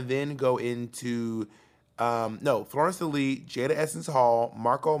 I'm gonna then go into Florence DeLee, Jada Essence Hall,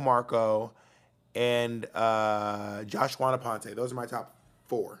 Marco. And Josh Aponte. Those are my top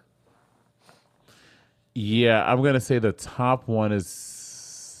 4. Yeah, I'm gonna say the top one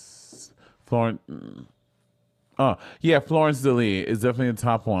is. Florence. Oh, yeah, Florence DeLee is definitely the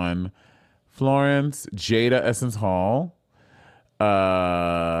top one. Florence, Jada Essence Hall,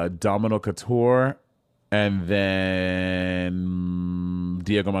 Domino Couture, and then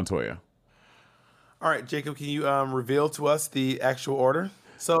Diego Montoya. All right, Jacob, can you reveal to us the actual order?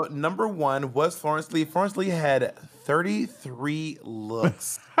 So number 1 was Florence Lee. Florence Lee had 33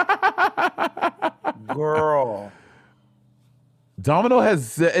 looks. Girl. Domino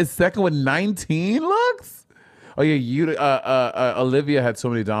is second with 19 looks. Oh yeah, Olivia had so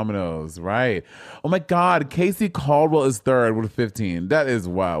many dominoes, right? Oh my God, Casey Caldwell is third with 15. That is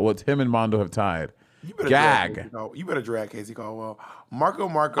wild. Well, Tim and Mondo have tied. You better Gag. You better drag Casey Caldwell. Marco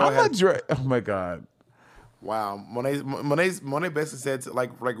I'm not oh my God. Wow, Monet basically said to,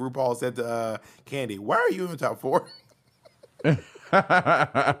 like RuPaul said to Candy, "Why are you in the top 4?"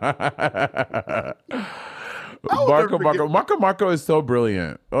 Marco is so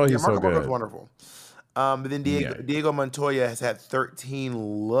brilliant. Oh, he's so good. Marco's wonderful. But then Diego Montoya has had 13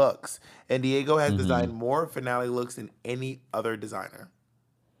 looks, and Diego has designed more finale looks than any other designer.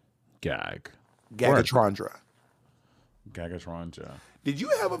 Gagatronja. Did you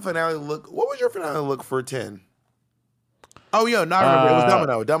have a finale look? What was your finale look for 10? Oh yeah, no, I remember. It was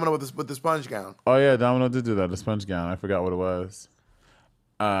Domino. Domino with the sponge gown. Oh yeah, Domino did do that. The sponge gown. I forgot what it was.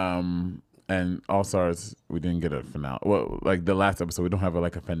 And All Stars, we didn't get a finale. Well, like the last episode, we don't have a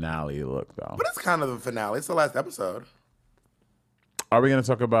finale look though. But it's kind of a finale. It's the last episode. Are we going to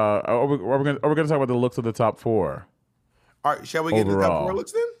talk about? Are we going to talk about the looks of the top 4? All right, shall we get into the top 4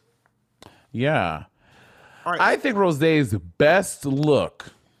 looks then? Yeah. All right. I think Rosé's best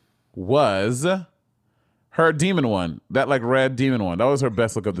look was her demon one. That red demon one. That was her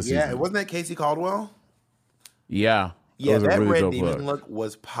best look of the season. Yeah, wasn't that Casey Caldwell? Yeah. Yeah, that really red demon look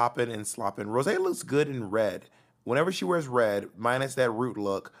was popping and slopping. Rosé looks good in red. Whenever she wears red, minus that root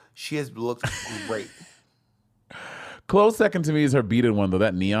look, she has looked great. Close second to me is her beaded one, though.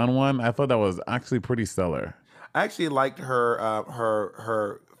 That neon one, I thought that was actually pretty stellar. I actually liked her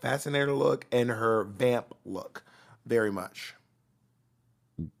her fascinator look and her vamp look very much.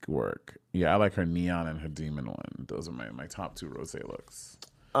 Work. Yeah, I like her neon and her demon one. Those are my top 2 Rosé looks.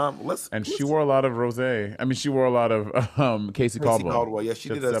 She wore a lot of Rosé. I mean, she wore a lot of Casey Caldwell. Yeah, she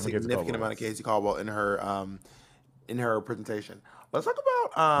did a significant amount of Casey Caldwell in her presentation. Let's talk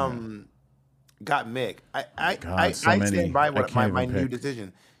about Got Mick. I stand by my new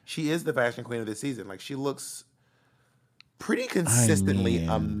decision. She is the fashion queen of this season. Like, she looks pretty consistently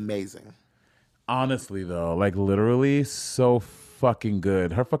amazing. Honestly, though, literally so fucking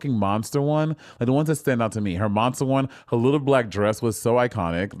good. Her fucking monster one, the ones that stand out to me. Her monster one, her little black dress was so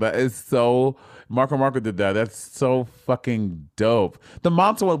iconic. That is so Marco did that. That's so fucking dope. The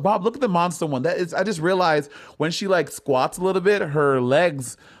monster one, Bob, look at the monster one. That is, I just realized when she squats a little bit, her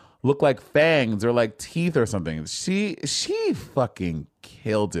legs look like fangs or teeth or something. She fucking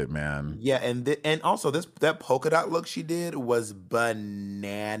killed it, man. Yeah, and also that polka dot look she did was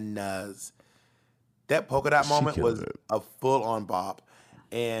bananas. That polka dot moment was a full-on bop.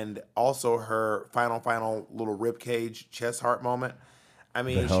 And also her final little rib cage chest heart moment. I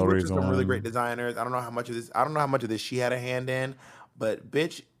mean, she worked with some really great designers. I don't know how much of this she had a hand in, but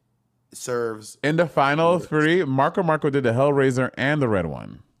bitch serves. In the final 3, Marco did the Hellraiser and the red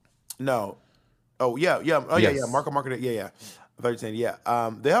one. No. Oh yeah. Oh yes. Yeah. Marco did. Yeah. I thought you were saying, yeah.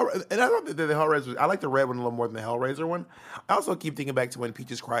 And I thought that the Hellraiser, I like the red one a little more than the Hellraiser one. I also keep thinking back to when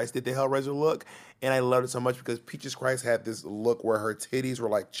Peaches Christ did the Hellraiser look, and I loved it so much because Peaches Christ had this look where her titties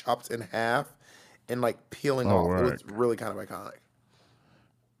were chopped in half and peeling off. It was really kind of iconic.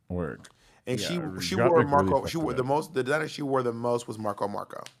 Word. And she wore Marco. Really the designer she wore the most was Marco.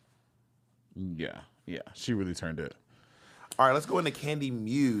 Yeah. She really turned it. All right, let's go into Candy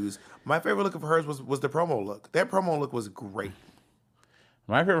Muse. My favorite look of hers was the promo look. That promo look was great.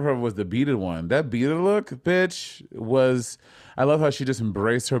 My favorite was the beaded one. That beaded look, bitch, was. I love how she just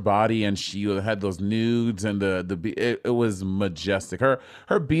embraced her body and she had those nudes and it was majestic. Her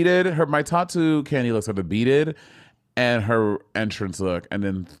beaded, my top 2 Candy looks are the beaded and her entrance look, and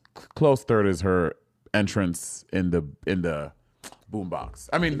then close third is her entrance in the boombox.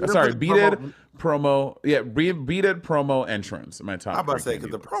 I mean, sorry, beaded promo. Yeah, beaded promo entrance. My top. I'm about to say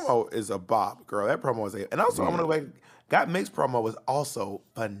because the promo is a bop, girl. That promo is and also I'm gonna Got Mix promo was also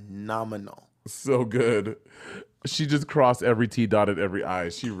phenomenal. So good. She just crossed every T, dotted every I.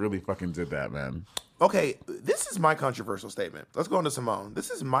 She really fucking did that, man. Okay, this is my controversial statement. Let's go into Simone. This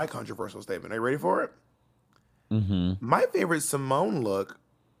is my controversial statement. Are you ready for it? Mm-hmm. My favorite Simone look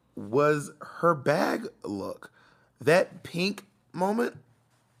was her bag look. That pink moment,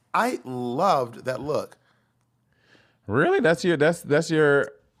 I loved that look. Really? That's your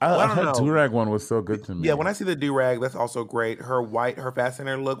Well, I don't Her know. do-rag one was so good to Yeah, me. when I see the do-rag, that's also great. Her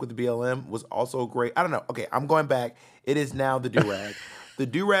fascinator look with the BLM was also great. I don't know. Okay, I'm going back. It is now the do-rag. The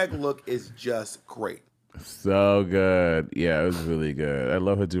do-rag look is just great. So good. Yeah, it was really good. I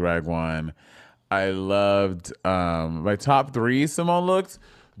love her do-rag one. I loved my top three Simone looks.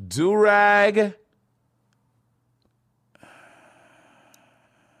 Do-rag.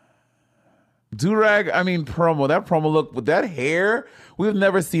 Do-rag, I mean promo. That promo look with that hair, we've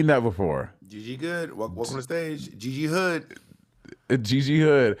never seen that before. Gigi Good, welcome to the stage. Gigi Hood. Gigi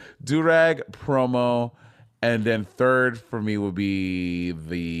Hood, do-rag, promo, and then third for me would be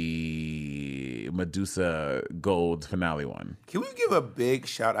the Medusa Gold finale one. Can we give a big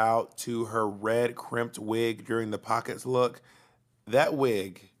shout out to her red crimped wig during the pockets look? That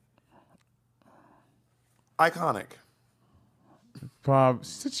wig, iconic. Bob,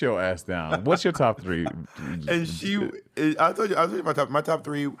 sit your ass down. What's your top three? And I told you my top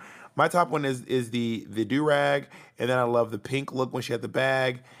three. My top one is the do rag, and then I love the pink look when she had the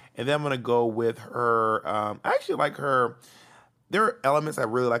bag, and then I'm gonna go with her. I actually like her. There are elements I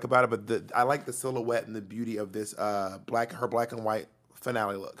really like about it, but I like the silhouette and the beauty of this black and white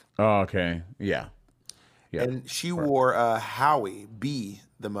finale look. Oh, okay, yeah. And she wore Howie B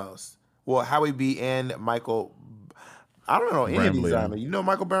the most. Well, Howie B and Michael. I don't know any designer. You know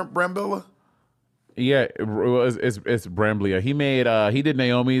Michael Brambilla? Yeah, it's Bramblia. He did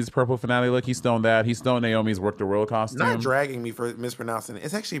Naomi's purple finale look. He stoned that. He stoned Naomi's Work the World costume. Not dragging me for mispronouncing it.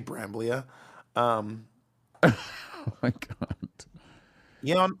 It's actually Bramblia. Oh my god.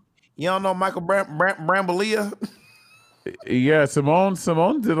 You don't know Michael Brambilla? Yeah, Simone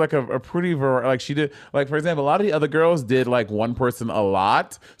did like a pretty like she did, like, for example, a lot of the other girls did like one person a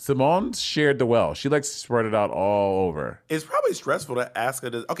lot. Simone shared the wealth. She like spread it out all over. It's probably stressful to ask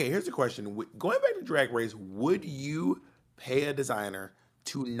her to. Okay, here's the question. Going back to Drag Race, would you pay a designer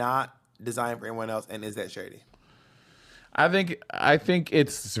to not design for anyone else, and is that shady? I think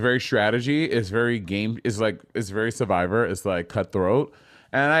it's very strategy. It's very game. It's very Survivor. It's like cutthroat.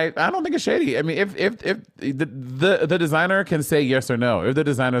 And I don't think it's shady. I mean, if the designer can say yes or no. If the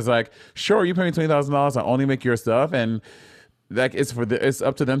designer's like, sure, you pay me $20,000, I only make your stuff, and like it's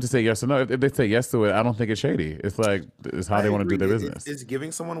up to them to say yes or no. If they say yes to it, I don't think it's shady. It's like it's how they want to do their business. It's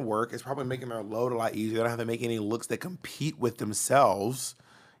giving someone work. It's probably making their load a lot easier. They don't have to make any looks that compete with themselves.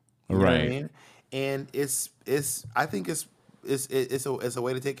 You know what I mean? And I think it's a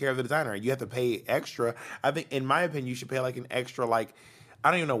way to take care of the designer. You have to pay extra. I think, in my opinion, you should pay like an extra, like, I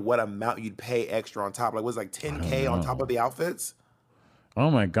don't even know what amount you'd pay extra on top. Like, was like $10K on top of the outfits?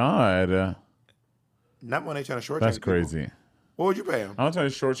 Oh my god! Not when they trying to shortchange. That's crazy. People. What would you pay them? I'm not trying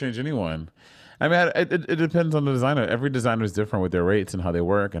to shortchange anyone. I mean, it depends on the designer. Every designer is different with their rates and how they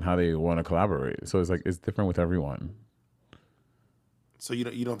work and how they want to collaborate. So it's different with everyone. So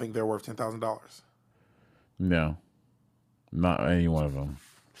you don't think they're worth $10,000? No, not any one of them.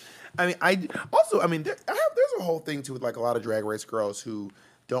 I mean, there's a whole thing too with like a lot of Drag Race girls who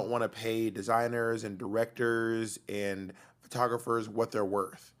don't want to pay designers and directors and photographers what they're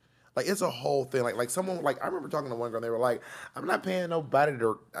worth. Like, it's a whole thing. Like someone, like, I remember talking to one girl and they were like, I'm not paying nobody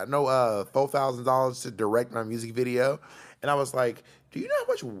 $4,000 to direct my music video. And I was like, do you know how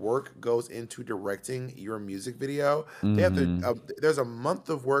much work goes into directing your music video? Mm-hmm. They have to. There's a month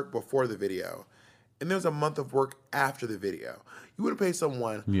of work before the video, and there's a month of work after the video. You would pay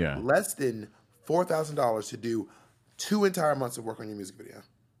someone less than $4,000 to do 2 entire months of work on your music video.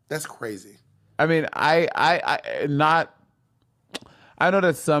 That's crazy. I mean, I know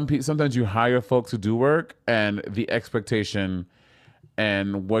that sometimes you hire folks who do work, and the expectation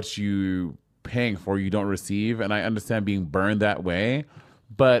and what you paying for you don't receive, and I understand being burned that way.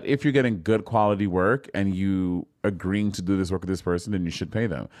 But if you're getting good quality work and you agreeing to do this work with this person, then you should pay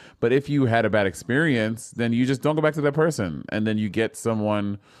them. But if you had a bad experience, then you just don't go back to that person, and then you get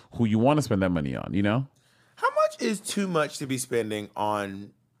someone who you want to spend that money on, you know? How much is too much to be spending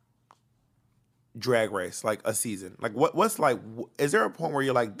on Drag Race, like a season? Like, what's like, is there a point where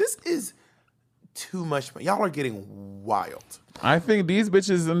you're like, this is too much? Y'all are getting wild. I think these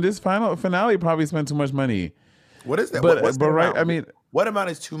bitches in this finale probably spent too much money. What is that? But right, I mean, what amount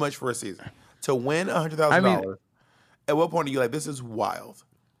is too much for a season? To win $100,000, at what point are you like, this is wild?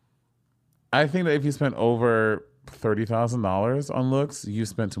 I think that if you spent over $30,000 on looks, you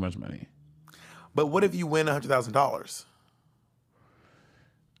spent too much money. But what if you win $100,000?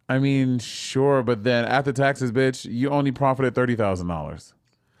 I mean, sure, but then after taxes, bitch, you only profited $30,000.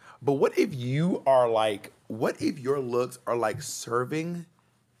 But what if you are like, what if your looks are like serving,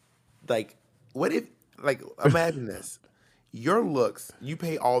 like, what if, like, imagine this. Your looks, you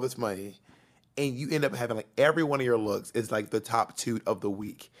pay all this money, and you end up having like every one of your looks is like the top toot of the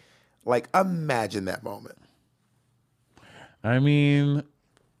week. Like, imagine that moment. I mean,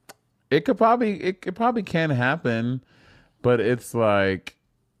 it probably can happen, but it's like,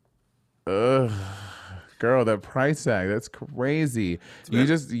 ugh, girl, that price tag, that's crazy.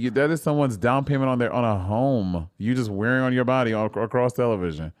 That is someone's down payment on a home. You just wearing on your body across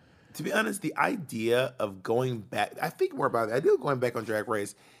television. To be honest, the idea of going back, I think more about it. The idea of going back on Drag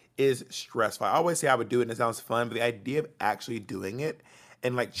Race is stressful. I always say I would do it and it sounds fun, but the idea of actually doing it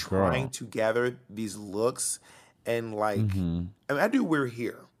and like trying to gather these looks and like, I mean, I do We're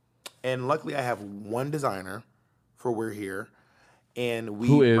Here. And luckily I have one designer for We're Here. And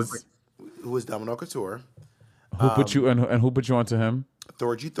who is Domino Couture. Who put you and who put you onto him?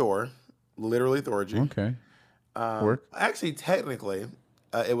 Thorgy Thor. Literally Thorgy. Okay. Actually, technically,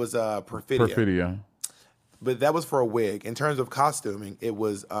 it was Perfidia. Perfidia. But that was for a wig. In terms of costuming, it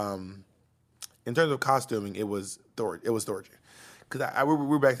was Thorgy. Because we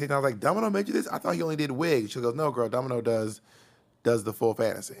were backstage and I was like, Domino made you this? I thought he only did wigs. She goes, no, girl, Domino does the full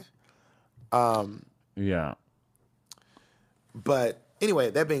fantasy. Yeah. But anyway,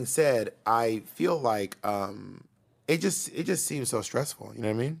 that being said, I feel like it just seems so stressful. You know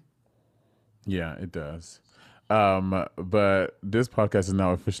what I mean? Yeah, it does. But this podcast is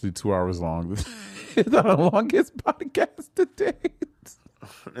now officially 2 hours long. It's our longest podcast to date.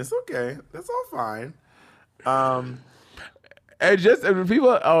 It's okay. That's all fine. And just people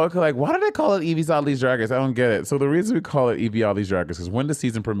are like, why do they call it Evie's Oddly's Drag Race? I don't get it. So the reason we call it Evie Oddly's Drag Race is when the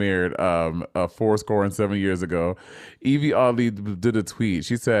season premiered 7 years ago, Evie Oddly did a tweet.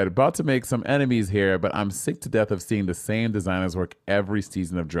 She said, about to make some enemies here, but I'm sick to death of seeing the same designers work every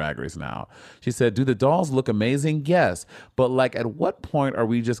season of Drag Race now. She said, do the dolls look amazing? Yes. But like, at what point are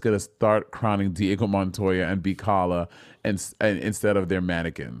we just going to start crowning Diego Montoya and Bicala and instead of their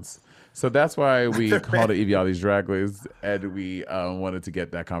mannequins? So that's why we called it Evie Oddly's Drag Race, and we wanted to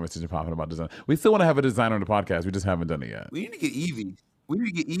get that conversation popping about design. We still want to have a designer on the podcast. We just haven't done it yet. We need to get Evie. We need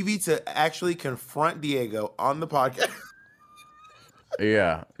to get Evie to actually confront Diego on the podcast.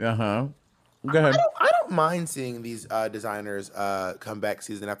 Yeah. Uh-huh. Go ahead. I don't mind seeing these designers come back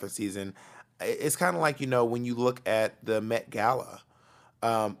season after season. It's kind of like, when you look at the Met Gala.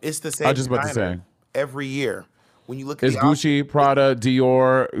 It's the same I was just about to say. Every year. When you look at it's Gucci, Prada,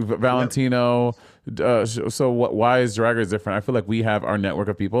 Dior, Valentino. So why is Drag Race different? I feel like we have our network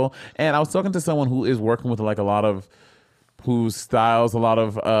of people. And I was talking to someone who is working with like a lot of who styles a lot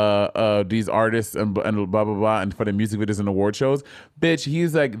of these artists and blah, blah, blah, and for the music videos and award shows. Bitch,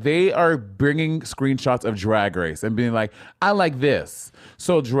 he's like, they are bringing screenshots of Drag Race and being like, I like this.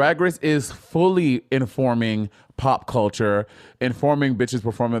 So Drag Race is fully informing pop culture, informing bitches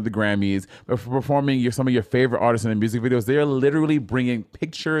performing at the Grammys, performing some of your favorite artists in the music videos. They are literally bringing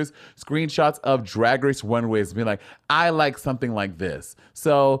pictures, screenshots of Drag Race runways, being like, I like something like this.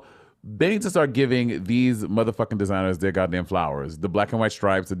 So they need to start giving these motherfucking designers their goddamn flowers. The black and white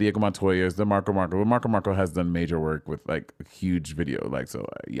stripes, the Diego Montoyas, the Marco Marco. Well, Marco Marco has done major work with like a huge video.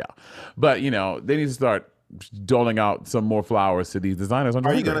 Yeah. But, they need to start doling out some more flowers to these designers.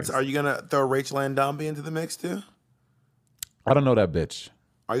 Are you gonna throw Rachel Ann Dombey into the mix too? I don't know that bitch.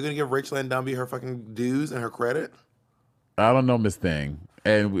 Are you gonna give Rachel Ann Dombey her fucking dues and her credit? I don't know Miss Thing,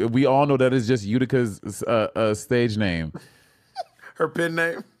 and we all know that is just Utica's stage name. Her pen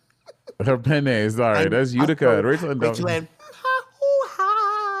name. Her pen name. Sorry, that's Utica. Rachel Ann Dombey. Rachel Ann.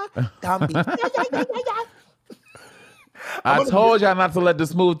 Dombey. I told y'all not to let the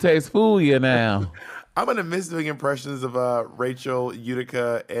smooth taste fool you now. I'm gonna miss doing impressions of Rachel,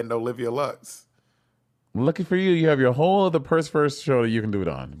 Utica, and Olivia Lux. Lucky for you, you have your whole other first show that you can do it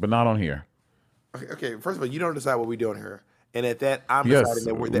on, but not on here. Okay. First of all, you don't decide what we do on here, and at that, I'm deciding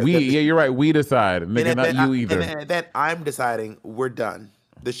that we're. Yeah, you're right. We decide, nigga, not you either. And at that, I'm deciding we're done.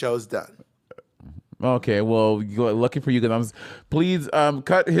 The show's done. Okay, well, lucky for you, because please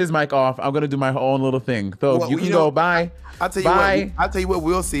cut his mic off. I'm gonna do my own little thing. So you can go. Bye. I'll tell you what. I'll tell you what.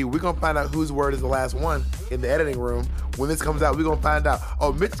 We'll see. We're gonna find out whose word is the last one in the editing room. When this comes out, we're gonna find out.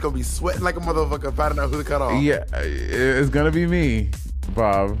 Oh, Mitch's gonna be sweating like a motherfucker finding out who to cut off. Yeah, it's gonna be me,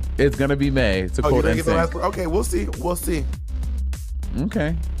 Bob. It's gonna be May. To quote get the last word? Okay, we'll see. We'll see.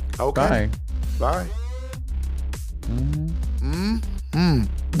 Okay. Okay. Bye.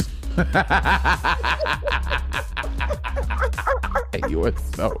 You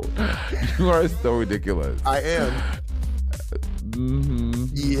are so ridiculous. I am.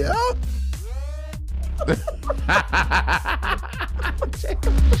 Yeah.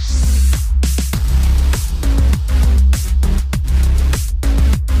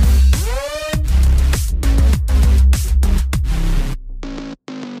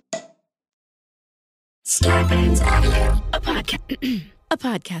 Scarpins Audio, a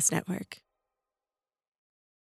podcast network.